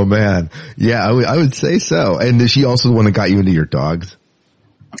 Oh man. Yeah, I would say so. And is she also the one that got you into your dogs?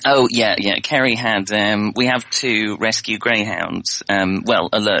 Oh, yeah. Kerry had, we have two rescue greyhounds, a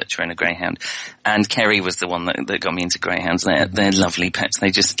lurcher and a greyhound, and Kerry was the one that got me into greyhounds. They're lovely pets.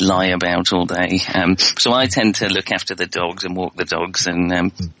 They just lie about all day. So I tend to look after the dogs and walk the dogs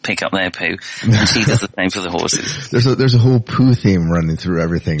and, pick up their poo, and she does the same for the horses. There's a whole poo theme running through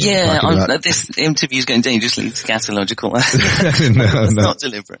everything. Yeah, this interview's going dangerously scatological. It's not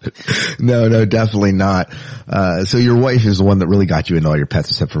deliberate. No, definitely not. So your wife is the one that really got you into all your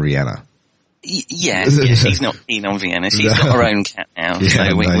pets except for Vienna. Yes, she's not keen on Vienna. She's got her own cat now,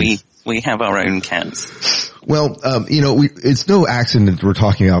 so we have our own cats. Well, it's no accident that we're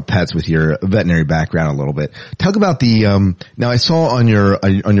talking about pets with your veterinary background a little bit. Talk about now I saw on your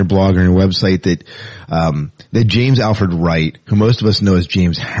blog or your website that James Alfred Wright, who most of us know as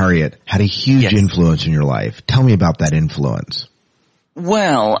James Herriot, had a huge influence in your life. Tell me about that influence.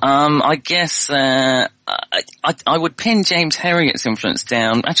 Well, I guess, I would pin James Herriot's influence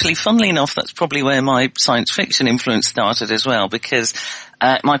down. Actually, funnily enough, that's probably where my science fiction influence started as well, because,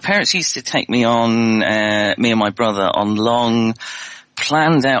 my parents used to take me and my brother on long,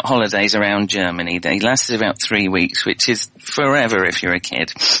 planned out holidays around Germany. They lasted about 3 weeks, which is forever if you're a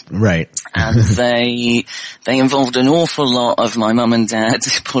kid. Right. And they involved an awful lot of my mum and dad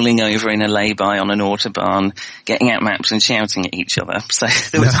pulling over in a lay-by on an autobahn, getting out maps and shouting at each other. So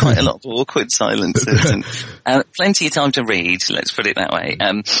there was quite a lot of awkward silences and plenty of time to read, let's put it that way.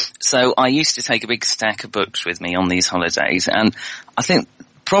 So I used to take a big stack of books with me on these holidays, and I think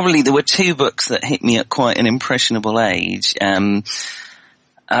probably there were two books that hit me at quite an impressionable age.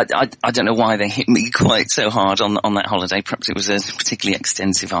 I don't know why they hit me quite so hard on that holiday. Perhaps it was a particularly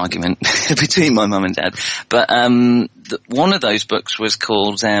extensive argument between my mum and dad. But one of those books was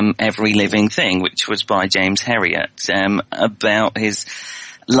called Every Living Thing, which was by James Herriot, about his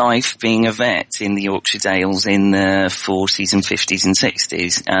life being a vet in the Yorkshire Dales in the 40s and 50s and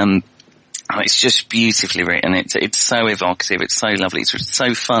 60s. It's just beautifully written. It's so evocative. It's so lovely. It's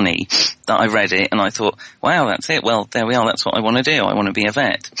so funny that I read it and I thought, wow, that's it. Well, there we are. That's what I want to do. I want to be a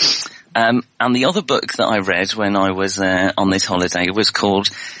vet. And the other book that I read when I was on this holiday was called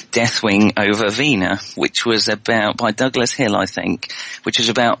Deathwing over Vina, which was by Douglas Hill, I think, which was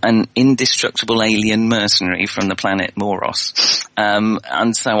about an indestructible alien mercenary from the planet Moros.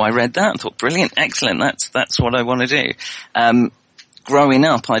 And so I read that and thought, brilliant, excellent. That's what I want to do. Growing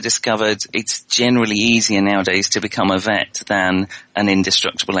up, I discovered it's generally easier nowadays to become a vet than an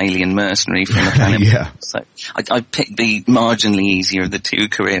indestructible alien mercenary from the planet. Yeah. So I picked the marginally easier of the two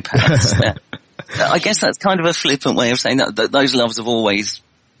career paths. I guess that's kind of a flippant way of saying that those loves have always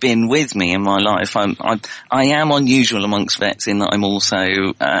been with me in my life. I am unusual amongst vets in that I'm also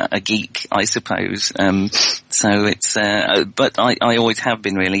a geek, I suppose. So it's but I always have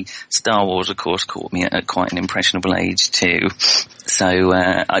been really. Star Wars, of course, caught me at quite an impressionable age too. So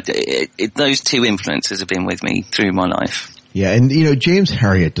those two influences have been with me through my life. Yeah, and James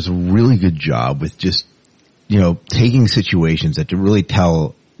Herriot does a really good job with just taking situations that to really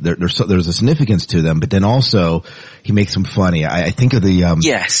tell. There's a significance to them, but then also he makes them funny. I think of the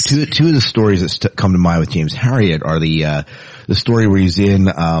two of the stories that come to mind with James Herriot are the story where he's in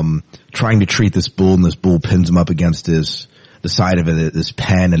trying to treat this bull, and this bull pins him up against the side of this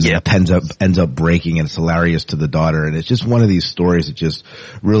pen, and the pen ends up breaking, and it's hilarious to the daughter. And it's just one of these stories that just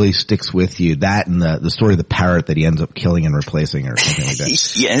really sticks with you. That and the story of the parrot that he ends up killing and replacing or something like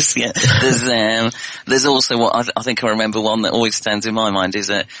that. Yes, yeah. There's also what I think I remember one that always stands in my mind is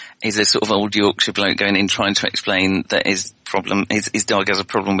a sort of old Yorkshire bloke going in trying to explain that his dog has a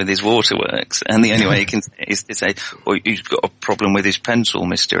problem with his waterworks, and the only way he can say it is to say, "Well, he's got a problem with his pencil,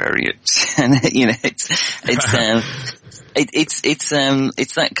 Mr. Herriot." And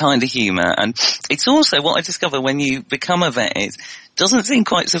it's that kind of humour, and it's also what I discover when you become a vet is doesn't seem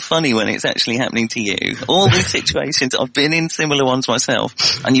quite so funny when it's actually happening to you. All these situations, I've been in similar ones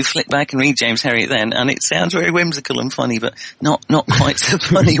myself, and you flick back and read James Herriot then, and it sounds very whimsical and funny, but not quite so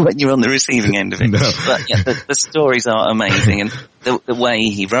funny when you're on the receiving end of it. No. But yeah, the stories are amazing, and the way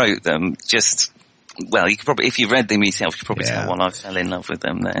he wrote them, just, well, you could probably, if you read them yourself, you could probably tell why I fell in love with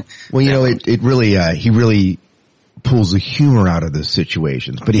them there. Well, you know, it really, he really pulls the humor out of those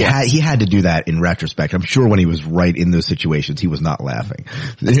situations, but he had to do that in retrospect. I'm sure when he was right in those situations, he was not laughing.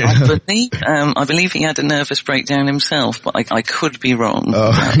 I believe he had a nervous breakdown himself, but I could be wrong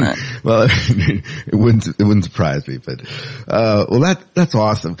about that. Well, it wouldn't surprise me, but, well, that's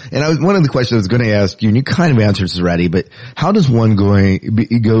awesome. And one of the questions I was going to ask you, and you kind of answered this already, but how does one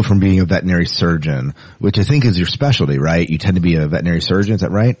go from being a veterinary surgeon, which I think is your specialty, right? You tend to be a veterinary surgeon, is that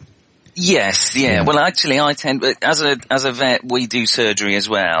right? Yes, yeah. Well, actually, I tend, as a vet, we do surgery as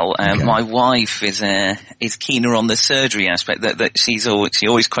well. My wife is keener on the surgery aspect. That she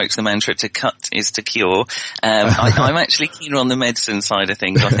always quotes the mantra: "To cut is to cure." I'm actually keener on the medicine side of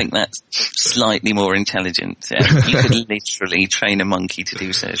things. I think that's slightly more intelligent. You could literally train a monkey to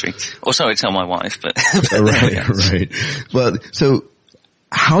do surgery. Or so I tell my wife, but right. Well, so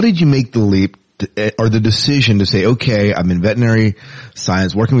how did you make the leap? Or the decision to say, okay, I'm in veterinary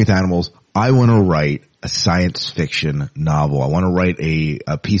science, working with animals. I want to write a science fiction novel. I want to write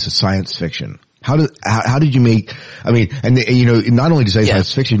a piece of science fiction. How did you make, I mean, and you know, not only to say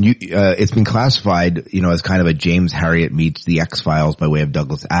science fiction, it's been classified, you know, as kind of a James Herriot meets the X-Files by way of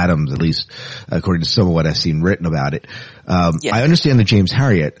Douglas Adams, at least according to some of what I've seen written about it. I understand the James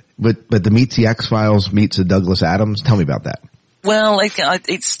Herriot, but the meets the X-Files meets the Douglas Adams. Tell me about that. Well,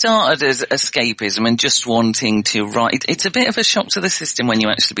 it started as escapism and just wanting to write. It's a bit of a shock to the system when you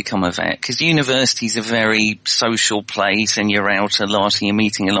actually become a vet, because university's a very social place and you're out a lot and you're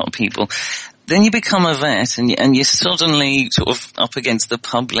meeting a lot of people. Then you become a vet and you're suddenly sort of up against the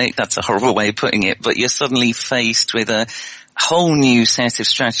public. That's a horrible way of putting it, but you're suddenly faced with a whole new set of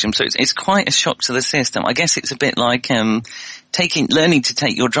stratagems. So it's quite a shock to the system. I guess it's a bit like, learning to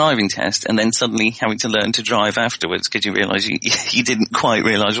take your driving test and then suddenly having to learn to drive afterwards because you realise you didn't quite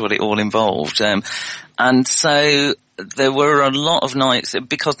realise what it all involved. And so there were a lot of nights,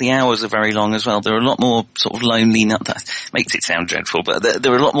 because the hours are very long as well, there were a lot more sort of lonely nights. That makes it sound dreadful, but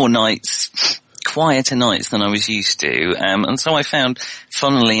there were a lot more nights, quieter nights than I was used to. And so I found,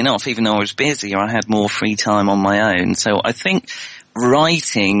 funnily enough, even though I was busier, I had more free time on my own. So I think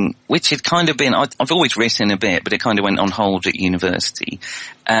writing, which had kind of been, I've always written a bit, but it kind of went on hold at university,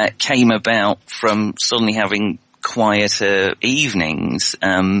 came about from suddenly having quieter evenings.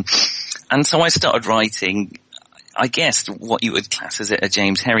 And so I started writing, I guess, what you would class as a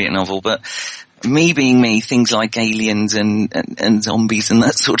James Herriot novel, but me being me, things like aliens and zombies and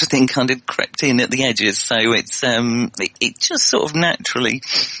that sort of thing kind of crept in at the edges. So it just sort of naturally,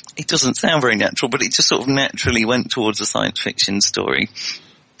 it doesn't sound very natural, but it just sort of naturally went towards a science fiction story.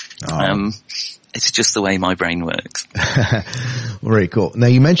 It's just the way my brain works. Very cool. Now,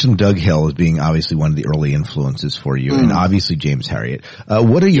 you mentioned Doug Hill as being obviously one of the early influences for you, and obviously James Herriot.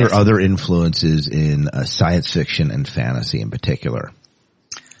 What are your other influences in science fiction and fantasy in particular?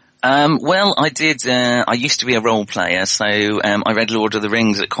 Well, I used to be a role player, so I read Lord of the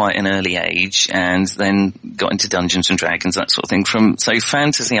Rings at quite an early age, and then got into Dungeons and Dragons, that sort of thing. So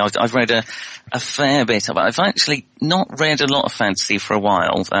fantasy, I've read a fair bit of it. I've actually not read a lot of fantasy for a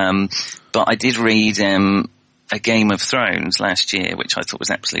while, but I did read A Game of Thrones last year, which I thought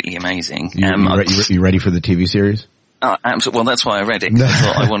was absolutely amazing. You ready for the TV series? Absolutely. Well, that's why I read it, because I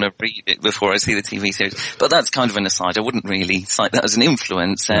thought I want to read it before I see the TV series. But that's kind of an aside. I wouldn't really cite that as an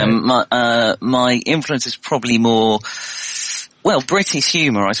influence. My influence is probably more, well, British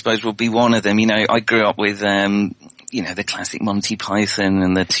humour, I suppose, would be one of them. You know, I grew up with, the classic Monty Python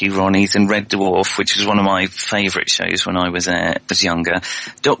and the Two Ronnies and Red Dwarf, which was one of my favourite shows when I was younger.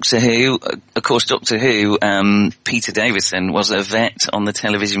 Doctor Who, of course, Peter Davison was a vet on the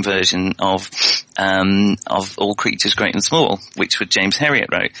television version of All Creatures Great and Small, which James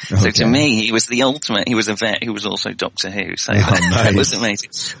Herriot wrote. Okay. So to me, he was the ultimate. He was a vet who was also Doctor Who. So that was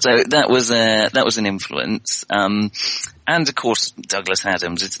amazing. So that was an influence. And of course, Douglas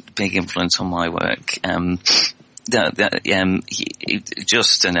Adams is a big influence on my work.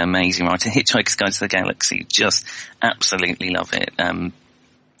 Just an amazing writer. Hitchhiker's Guide to the Galaxy, just absolutely love it.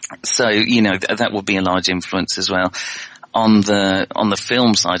 So, that would be a large influence as well. On the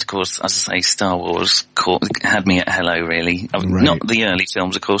film side, of course, as I say, Star Wars had me at hello, really. Not the early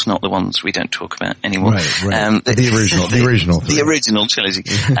films, of course, not the ones we don't talk about anymore. Right. The original trilogy.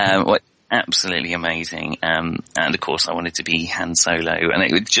 Absolutely amazing. And of course, I wanted to be Han Solo, and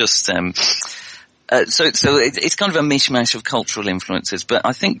it would just, So it's kind of a mishmash of cultural influences, but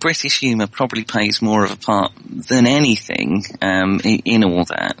I think British humour probably plays more of a part than anything in all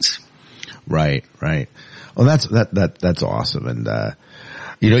that. Right. Well, that's awesome, and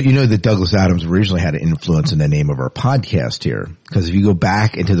you know that Douglas Adams originally had an influence in the name of our podcast here, because if you go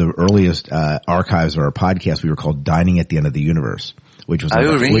back into the earliest archives of our podcast, we were called Dining at the End of the Universe. Which was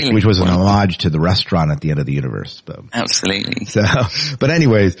which was an homage to the restaurant at the end of the universe. But, absolutely. But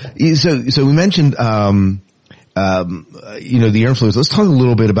anyways, so we mentioned the influence. Let's talk a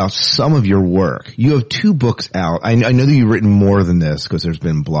little bit about some of your work. You have 2 books out. I know that you've written more than this because there's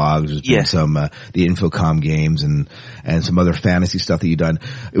been blogs, there's been some the Infocom games and some other fantasy stuff that you've done.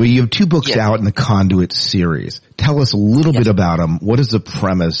 You have 2 books out in the Conduit series. Tell us a little bit about them. What is the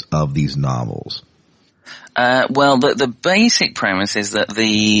premise of these novels? Well, the basic premise is that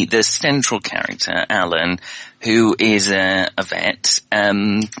the central character, Alan, who is a vet,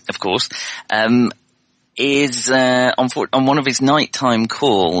 of course, is on one of his nighttime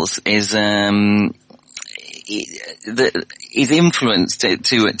calls is influenced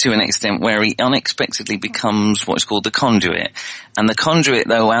to an extent where he unexpectedly becomes what's called the Conduit. And the Conduit,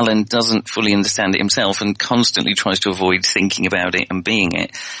 though Alan doesn't fully understand it himself and constantly tries to avoid thinking about it and being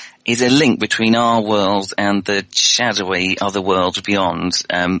it, is a link between our world and the shadowy other worlds beyond,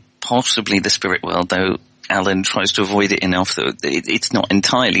 possibly the spirit world, though Alan tries to avoid it enough that it's not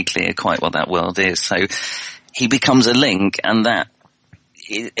entirely clear quite what that world is. So he becomes a link, and that,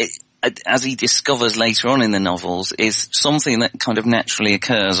 as he discovers later on in the novels, is something that kind of naturally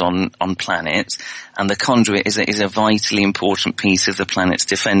occurs on planets, and the Conduit is a vitally important piece of the planet's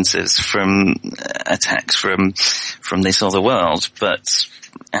defenses from attacks from this other world. But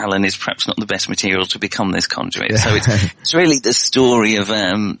Alan is perhaps not the best material to become this Conduit. So it's really the story of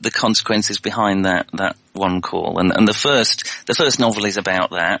the consequences behind that one call. And the first novel is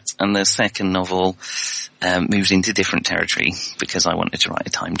about that, and the second novel moves into different territory because I wanted to write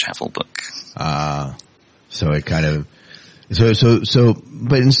a time travel book. So it kind of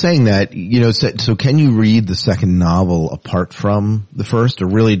but in saying that, so can you read the second novel apart from the first, or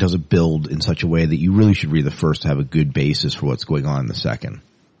really does it build in such a way that you really should read the first to have a good basis for what's going on in the second?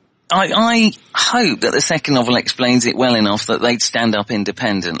 I hope that the second novel explains it well enough that they'd stand up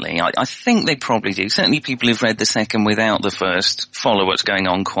independently. I think they probably do. Certainly people who've read the second without the first follow what's going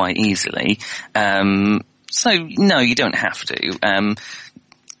on quite easily. So no, you don't have to.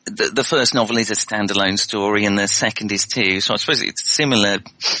 The first novel is a standalone story and the second is too. So I suppose it's similar.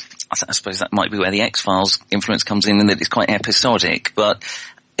 I suppose that might be where the X-Files influence comes in that it's quite episodic, but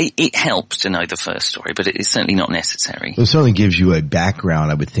it helps to know the first story, but it's certainly not necessary. It certainly gives you a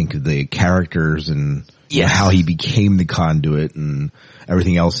background, I would think, of the characters and how he became the Conduit and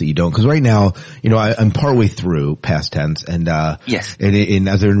everything else that you don't. Because right now, I'm partway through past tense, and and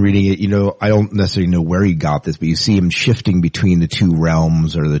as I'm reading it, I don't necessarily know where he got this, but you see him shifting between the 2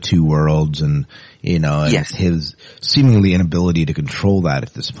 realms or the 2 worlds, and and his seemingly inability to control that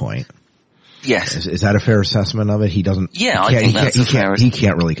at this point. Yes. Is that a fair assessment of it? He doesn't. Yeah, I think that's fair. He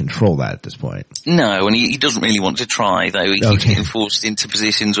can't really control that at this point. No, and he doesn't really want to try, though. He keeps getting forced into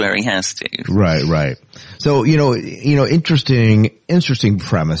positions where he has to. Right. So interesting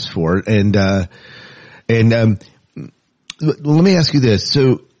premise for it, and let me ask you this: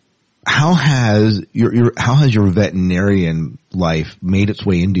 so, how has your veterinarian life made its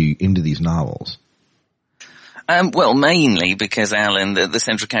way into these novels? Well, mainly because Alan, the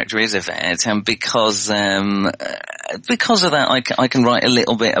central character, is a vet, and because of that, I can write a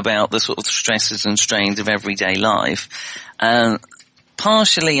little bit about the sort of stresses and strains of everyday life.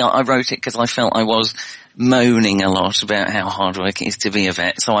 Partially, I wrote it because I felt I was moaning a lot about how hard work it is to be a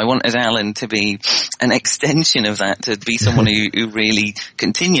vet, so I wanted Alan to be an extension of that, to be someone who really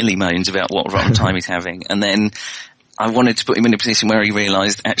continually moans about what rotten time he's having, and then I wanted to put him in a position where he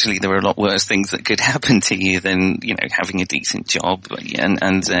realised actually there are a lot worse things that could happen to you than, having a decent job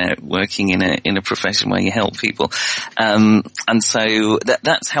and working in a profession where you help people. And so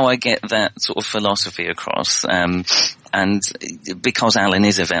that's how I get that sort of philosophy across. And because Alan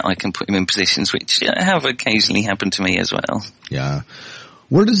is a vet, I can put him in positions which have occasionally happened to me as well. Yeah.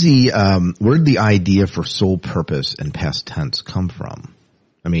 Where did the idea for sole purpose and past tense come from?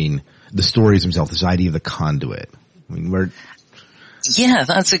 I mean, the stories themselves, this idea of the Conduit. I mean, yeah,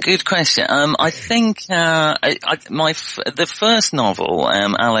 that's a good question. I think the first novel,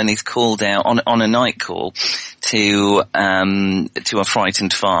 Alan is called out on a night call to a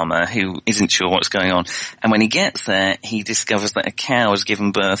frightened farmer who isn't sure what's going on. And when he gets there, he discovers that a cow has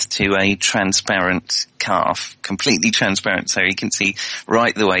given birth to a transparent calf, completely transparent, so he can see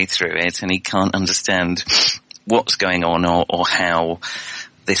right the way through it, and he can't understand what's going on or how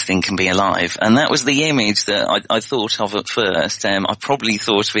this thing can be alive. And that was the image that I thought of at first. I probably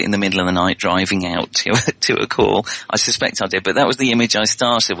thought of it in the middle of the night driving out to a call. I suspect I did, but that was the image I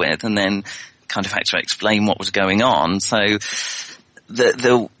started with, and then kind of had to explain what was going on. So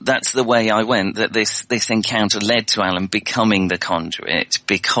that's the way I went, that this encounter led to Alan becoming the conduit,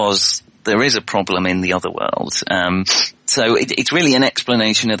 because there is a problem in the other world. So it's really an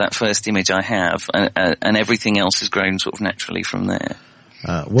explanation of that first image I have, and everything else has grown sort of naturally from there.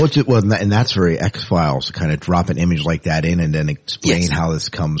 And that's very X-Files, to kind of drop an image like that in and then explain how this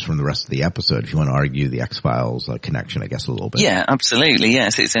comes from the rest of the episode, if you want to argue the X-Files connection, I guess, a little bit. Yeah, absolutely,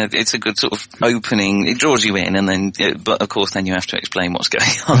 yes. It's a good sort of opening. It draws you in, and then, but of course then you have to explain what's going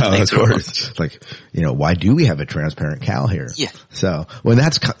on later on. It's like, why do we have a transparent cow here? Yeah. So,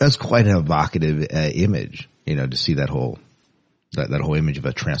 that's quite an evocative image, to see that whole image of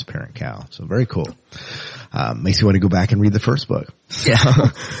a transparent cow. So very cool. Makes you want to go back and read the first book. Yeah.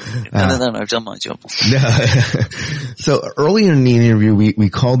 No, I've done my job. So earlier in the interview, we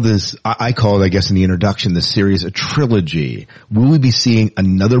called this, I called, I guess in the introduction, the series a trilogy. Will we be seeing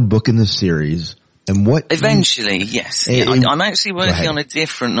another book in this series? And what? Eventually, yes. I'm actually working on a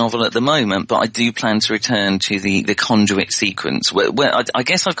different novel at the moment, but I do plan to return to the Conduit Sequence. Where I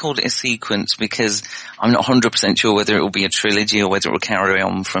guess I've called it a sequence because I'm not 100% sure whether it will be a trilogy or whether it will carry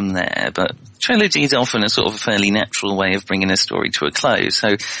on from there. But trilogy is often a sort of a fairly natural way of bringing a story to a close. So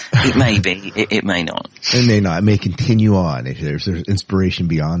it may be, it may not. It may not. It may continue on if there's inspiration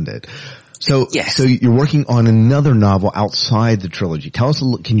beyond it. So you're working on another novel outside the trilogy.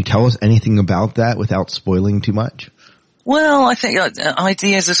 Can you tell us anything about that without spoiling too much? Well, I think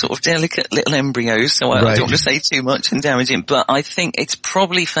ideas are sort of delicate little embryos, so I don't want to say too much and damage it, but I think it's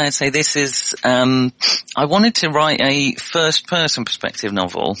probably fair to say this is, I wanted to write a first-person perspective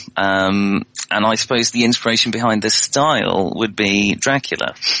novel, and I suppose the inspiration behind the style would be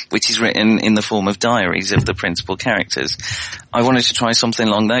Dracula, which is written in the form of diaries of the principal characters. I wanted to try something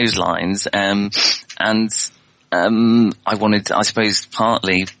along those lines, and I wanted, I suppose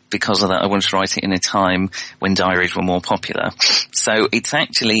partly because of that, I wanted to write it in a time when diaries were more popular. So it's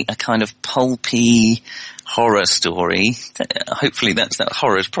actually a kind of pulpy horror story. Hopefully that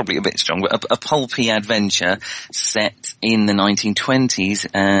horror is probably a bit strong, but a pulpy adventure set in the 1920s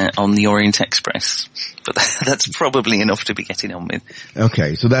on the Orient Express. But that's probably enough to be getting on with.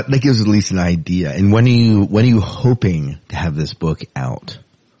 Okay, so that gives at least an idea. And when are you hoping to have this book out?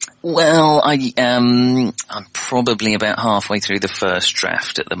 Well, I'm probably about halfway through the first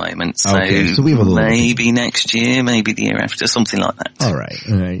draft at the moment, so we have a little maybe next year, maybe the year after, something like that. All right.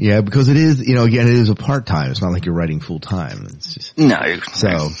 Yeah, because it is, again, it is a part-time. It's not like you're writing full-time. It's just no.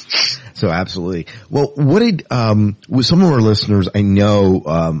 So absolutely. Well, what did with some of our listeners, I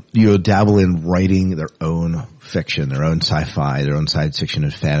know dabble in writing their own fiction, their own sci-fi, their own science fiction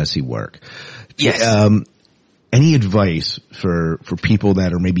and fantasy work. Yes. Any advice for people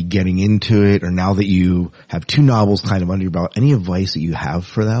that are maybe getting into it, or now that you have two novels kind of under your belt, any advice that you have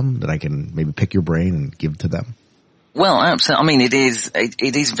for them that I can maybe pick your brain and give to them? Well, absolutely. I mean, it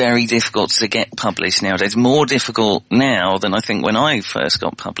is very difficult to get published nowadays. More difficult now than I think when I first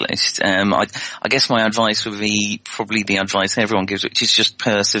got published. I guess my advice would be probably the advice everyone gives, which is just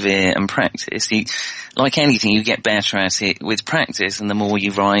persevere and practice. Like anything, you get better at it with practice, and the more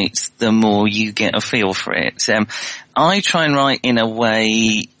you write, the more you get a feel for it. I try and write in a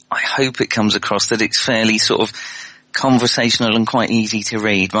way, I hope it comes across that it's fairly sort of conversational and quite easy to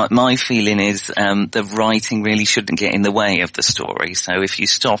read. My feeling is the writing really shouldn't get in the way of the story. So if you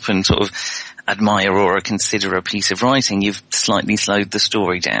stop and sort of admire or consider a piece of writing, you've slightly slowed the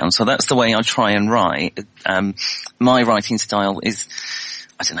story down. So that's the way I try and write. My writing style is,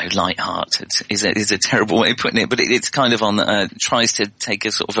 I don't know, light-hearted is a terrible way of putting it, but it's kind of tries to take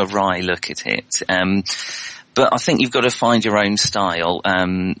a sort of a wry look at it. But I think you've got to find your own style.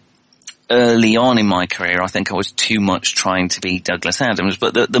 Early on in my career, I think I was too much trying to be Douglas Adams,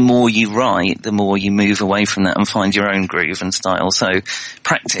 but the more you write, the more you move away from that and find your own groove and style. So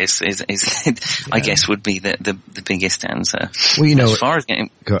practice is I guess would be the biggest answer. Well, as far as getting,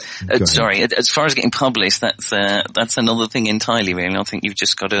 as far as getting published, that's another thing entirely, really. I think you've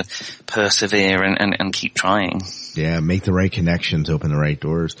just got to persevere and keep trying. Yeah, make the right connections, open the right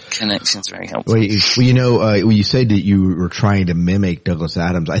doors. Connections very helpful. Well, when you said that you were trying to mimic Douglas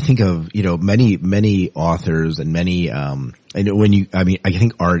Adams, I think of, many authors and many, I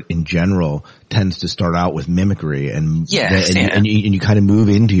think art in general tends to start out with mimicry and you kind of move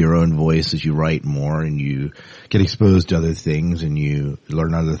into your own voice as you write more and you get exposed to other things and you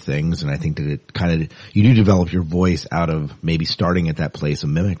learn other things. And I think that it kind of, you do develop your voice out of maybe starting at that place of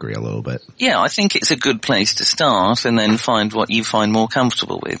mimicry a little bit. Yeah, I think it's a good place to start and then find what you find more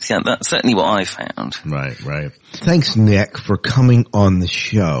comfortable with. Yeah, that's certainly what I found. Right. Thanks, Nick, for coming on the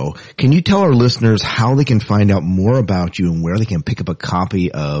show. Can you tell our listeners how they can find out more about you and where they can pick up a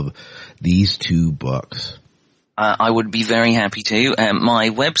copy of these 2 books? I would be very happy to. My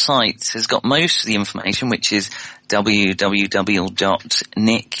website has got most of the information, which is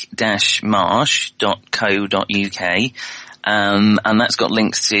www.nick-marsh.co.uk. And that's got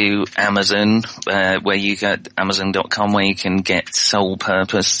links to Amazon, where you get Amazon.com, where you can get Soul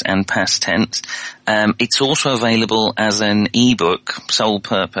Purpose and Past Tense. It's also available as an ebook, Soul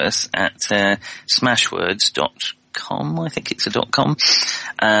Purpose, at smashwords.com. I think it's a .com.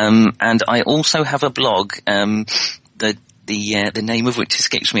 And I also have a blog, the name of which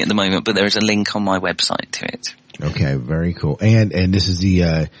escapes me at the moment, but there is a link on my website to it. Okay, very cool. And this is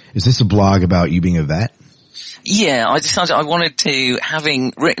is this a blog about you being a vet? Yeah, I decided I wanted to,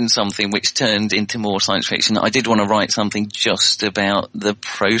 having written something which turned into more science fiction, I did want to write something just about the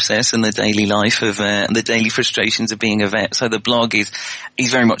process and the daily life of, the daily frustrations of being a vet. So the blog is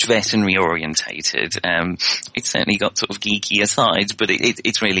very much veterinary orientated. It's certainly got sort of geeky asides, but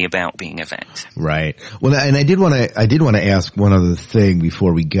it's really about being a vet. Right. Well, and I did want to ask one other thing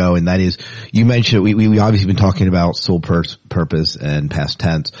before we go, and that is, you mentioned, we obviously been talking about Soul Purpose and Past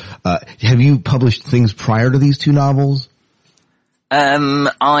Tense. Have you published things prior to these 2 novels?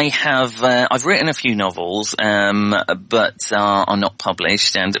 I've written a few novels, but are not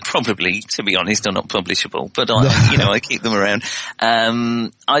published, and probably, to be honest, are not publishable, but I keep them around.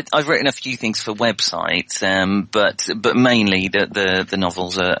 I've written a few things for websites, but mainly the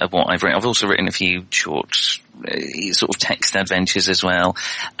novels are what I've written. I've also written a few short, sort of text adventures as well.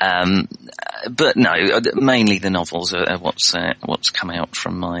 But no, mainly the novels are what's come out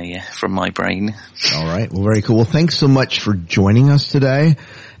from my brain. All right. Well, very cool. Well, thanks so much for joining us today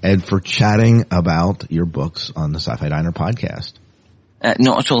and for chatting about your books on the Sci-Fi Diner podcast.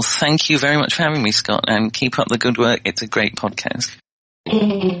 Not at all. Thank you very much for having me, Scott, and keep up the good work. It's a great podcast.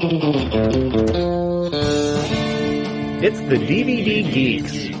 It's the DVD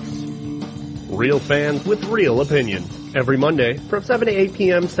Geeks. Real fans with real opinion. Every Monday from 7 to 8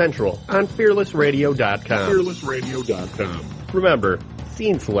 p.m. Central on FearlessRadio.com. FearlessRadio.com. Remember,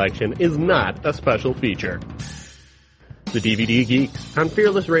 scene selection is not a special feature. The DVD Geeks on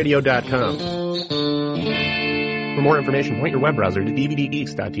FearlessRadio.com. For more information, point your web browser to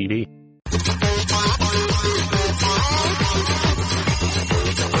dvdgeeks.tv.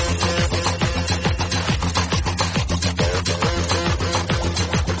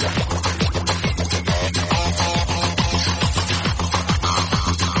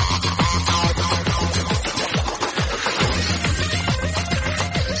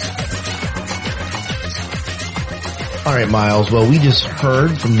 All right, Miles. Well, we just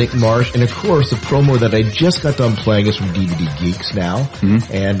heard from Nick Marsh, and of course, the promo that I just got done playing is from DVD Geeks now,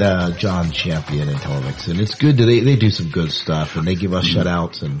 and John Champion and Telemixon. It's good. They do some good stuff, and they give us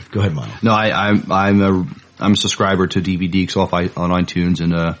shout-outs. And go ahead, Miles. No, I'm a subscriber to DVD Geeks on iTunes,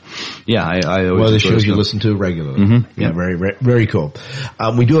 and I always one of the shows you listen to regularly. Mm-hmm. Yeah, very, very, very cool.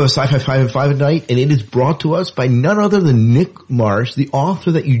 We do have SciFi 5 and 5 at night, and it is brought to us by none other than Nick Marsh, the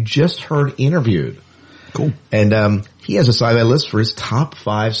author that you just heard interviewed. Cool. And he has a sci-fi list for his top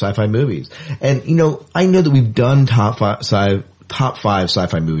 5 sci-fi movies. And I know that we've done top 5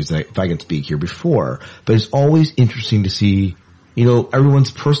 sci-fi movies, if I can speak here, before, but it's always interesting to see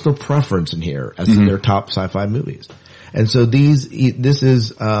everyone's personal preference in here as to their top sci-fi movies. And so this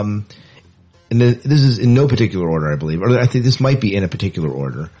is in no particular order, I believe, or I think this might be in a particular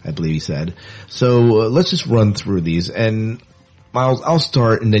order, I believe he said. So let's just run through these, and Miles, I'll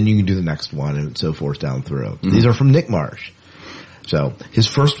start, and then you can do the next one, and so forth down through. These are from Nick Marsh. So his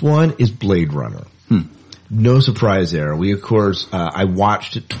first one is Blade Runner. No surprise there. We, of course, I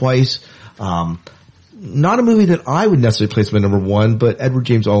watched it twice. Not a movie that I would necessarily place my number 1, but Edward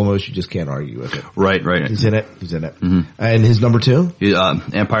James Olmos, you just can't argue with it. Right. He's in it. And his number 2?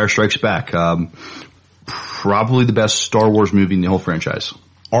 Empire Strikes Back. Probably the best Star Wars movie in the whole franchise.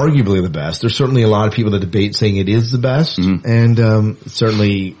 Arguably the best. There's certainly a lot of people that debate saying it is the best, and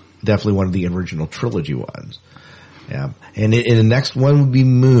definitely one of the original trilogy ones. Yeah. And the next one would be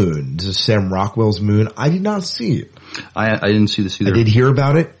Moon. This is Sam Rockwell's Moon. I did not see it. I didn't see this either. I did hear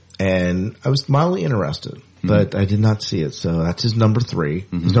about it, and I was mildly interested. but I did not see it. So that's his number 3.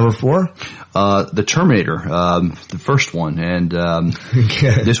 His number 4? The Terminator, the first one. And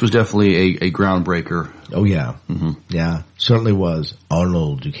this was definitely a groundbreaker. Oh, yeah. Yeah, certainly was.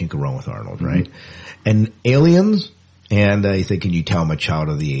 Arnold, you can't go wrong with Arnold, right? And Aliens, and you think, can you tell I'm a child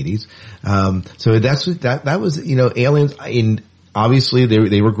of the 80s? So that was, Aliens, obviously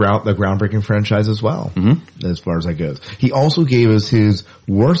they were the groundbreaking franchise as well, as far as that goes. He also gave us his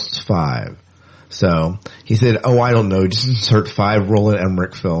worst 5. So he said, I don't know, just insert 5 Roland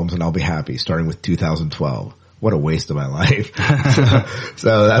Emmerich films and I'll be happy, starting with 2012. What a waste of my life.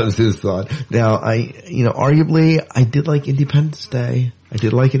 So that was his thought. Now, arguably, I did like Independence Day. I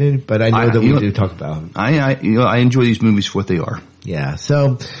did like it, but I know that we do talk about him. I enjoy these movies for what they are. Yeah.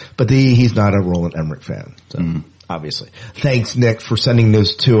 So, but he's not a Roland Emmerich fan. So, obviously. Thanks, Nick, for sending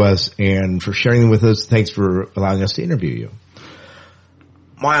those to us and for sharing them with us. Thanks for allowing us to interview you.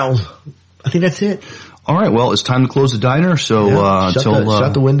 Miles, I think that's it. All right. Well, it's time to close the diner. So,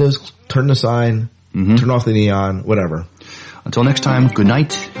 shut the windows, turn the sign. Turn off the neon, whatever. Until next time, good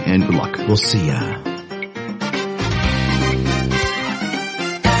night and good luck. We'll see ya.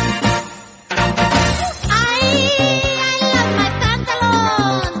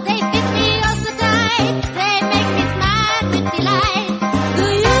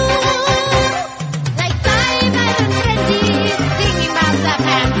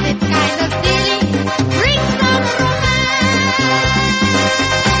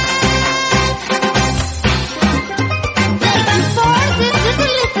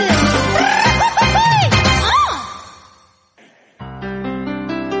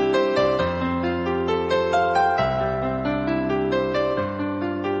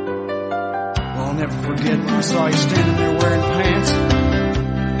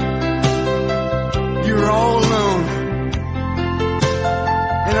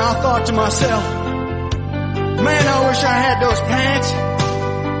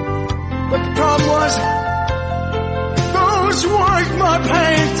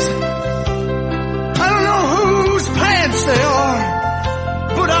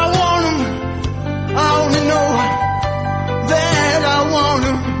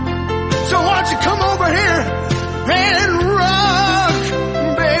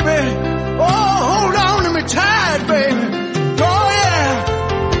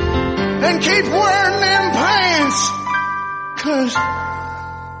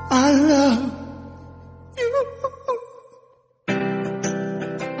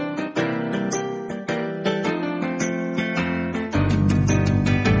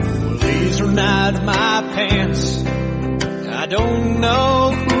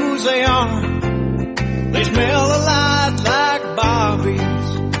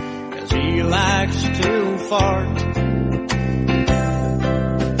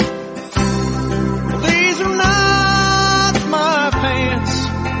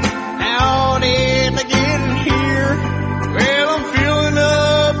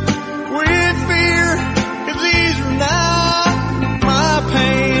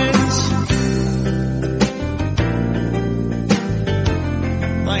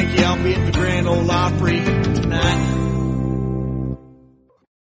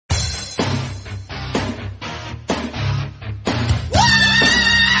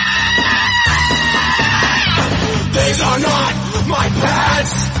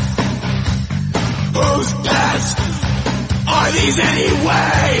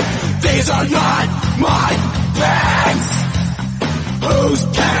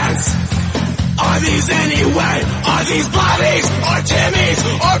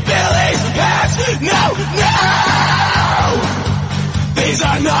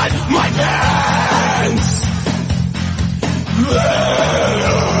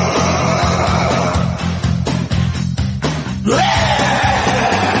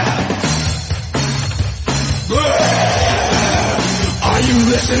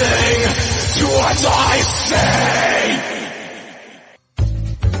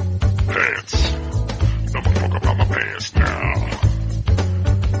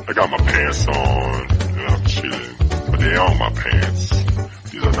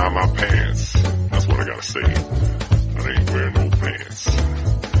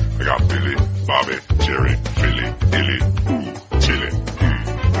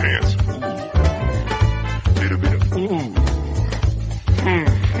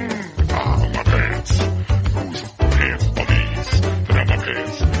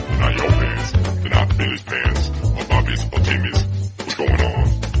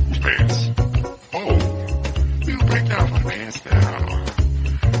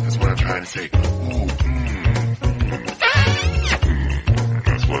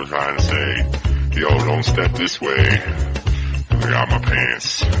 Yo, don't step this way. I got my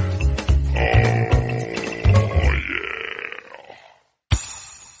pants. Oh, yeah.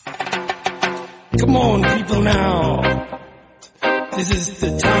 Come on, people now. This is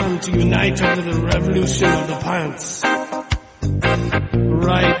the time to unite under the revolution of the pants.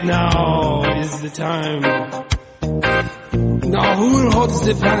 Right now is the time. Now who holds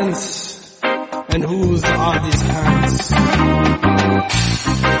the pants? And whose are these pants?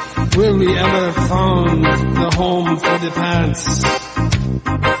 Will we ever found the home for the pants?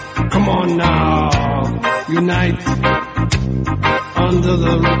 Come on now, unite under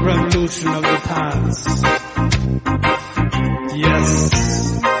the revolution of the pants. Yes.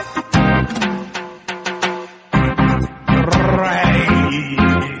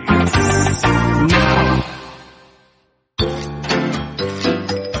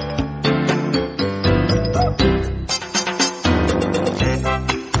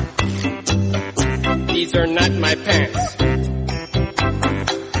 These are not my pants.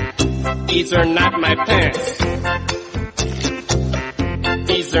 These are not my pants.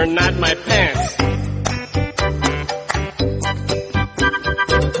 These are not my pants.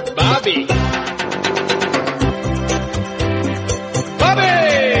 Bobby!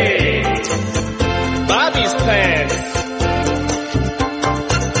 Bobby! Bobby's pants.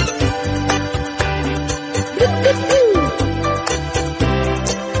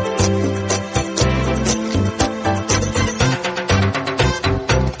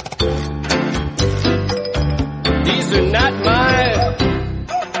 These are not my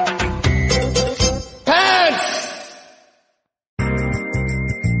pants!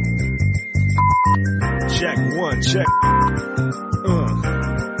 Check one, check.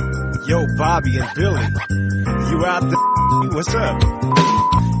 Yo, Bobby and Billy, you out there? What's up?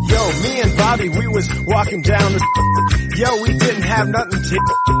 Yo, me and Bobby, we was walking down the. Yo, we didn't have nothing to.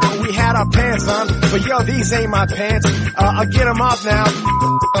 We had our pants on, but yo, these ain't my pants. I'll get them off now.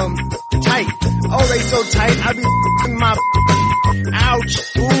 Tight. Oh, they so tight. I be in my.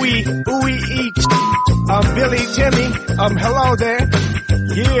 Ouch. Ooey, ooey, each. Billy, Timmy. Hello there.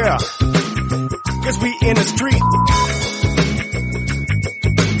 Yeah. 'Cause we in the street.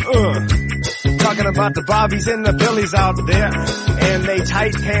 Talking about the Bobbies and the Billies out there. And they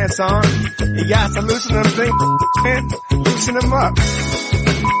tight pants on. You got to loosen them things, man. Loosen them up.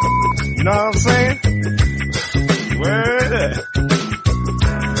 You know what I'm saying? Word up.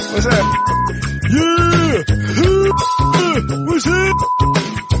 What's up? Yeah! What's up?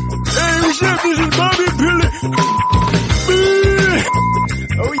 Hey, what's up? This is Bobby and Billy.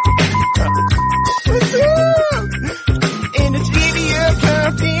 Oh, yeah. What's up? In the studio,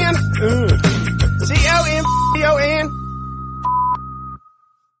 Compton. C-O-M-C-O-N.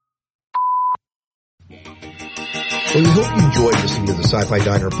 Well, we hope you enjoyed listening to the Sci-Fi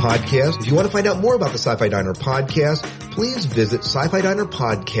Diner podcast. If you want to find out more about the Sci-Fi Diner podcast, please visit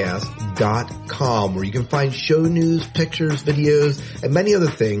SciFiDinerPodcast.com, where you can find show news, pictures, videos, and many other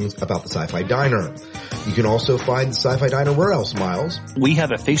things about the Sci-Fi Diner. You can also find the Sci-Fi Diner where else, Miles? We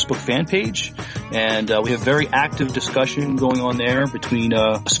have a Facebook fan page, and we have very active discussion going on there between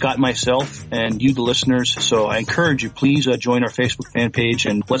Scott and myself and you, the listeners. So I encourage you, please join our Facebook fan page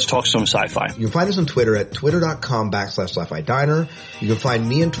and let's talk some sci-fi. You can find us on Twitter at twitter.com/Sci-Fi Diner. You can find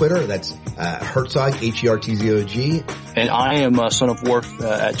me on Twitter. That's Herzog, Hertzog. And I am Son of Worf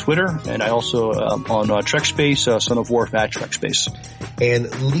at Twitter, and I also on TrekSpace, Son of Worf at TrekSpace. And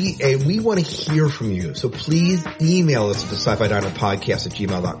we want to hear from you. So please email us at the Sci-Fi Diner Podcast at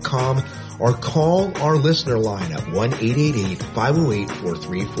gmail.com or call our listener line at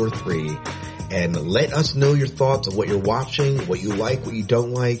 1-888-508-4343 and let us know your thoughts on what you're watching, what you like, what you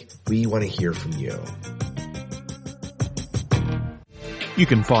don't like. We want to hear from you. You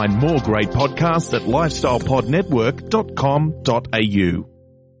can find more great podcasts at lifestylepodnetwork.com.au.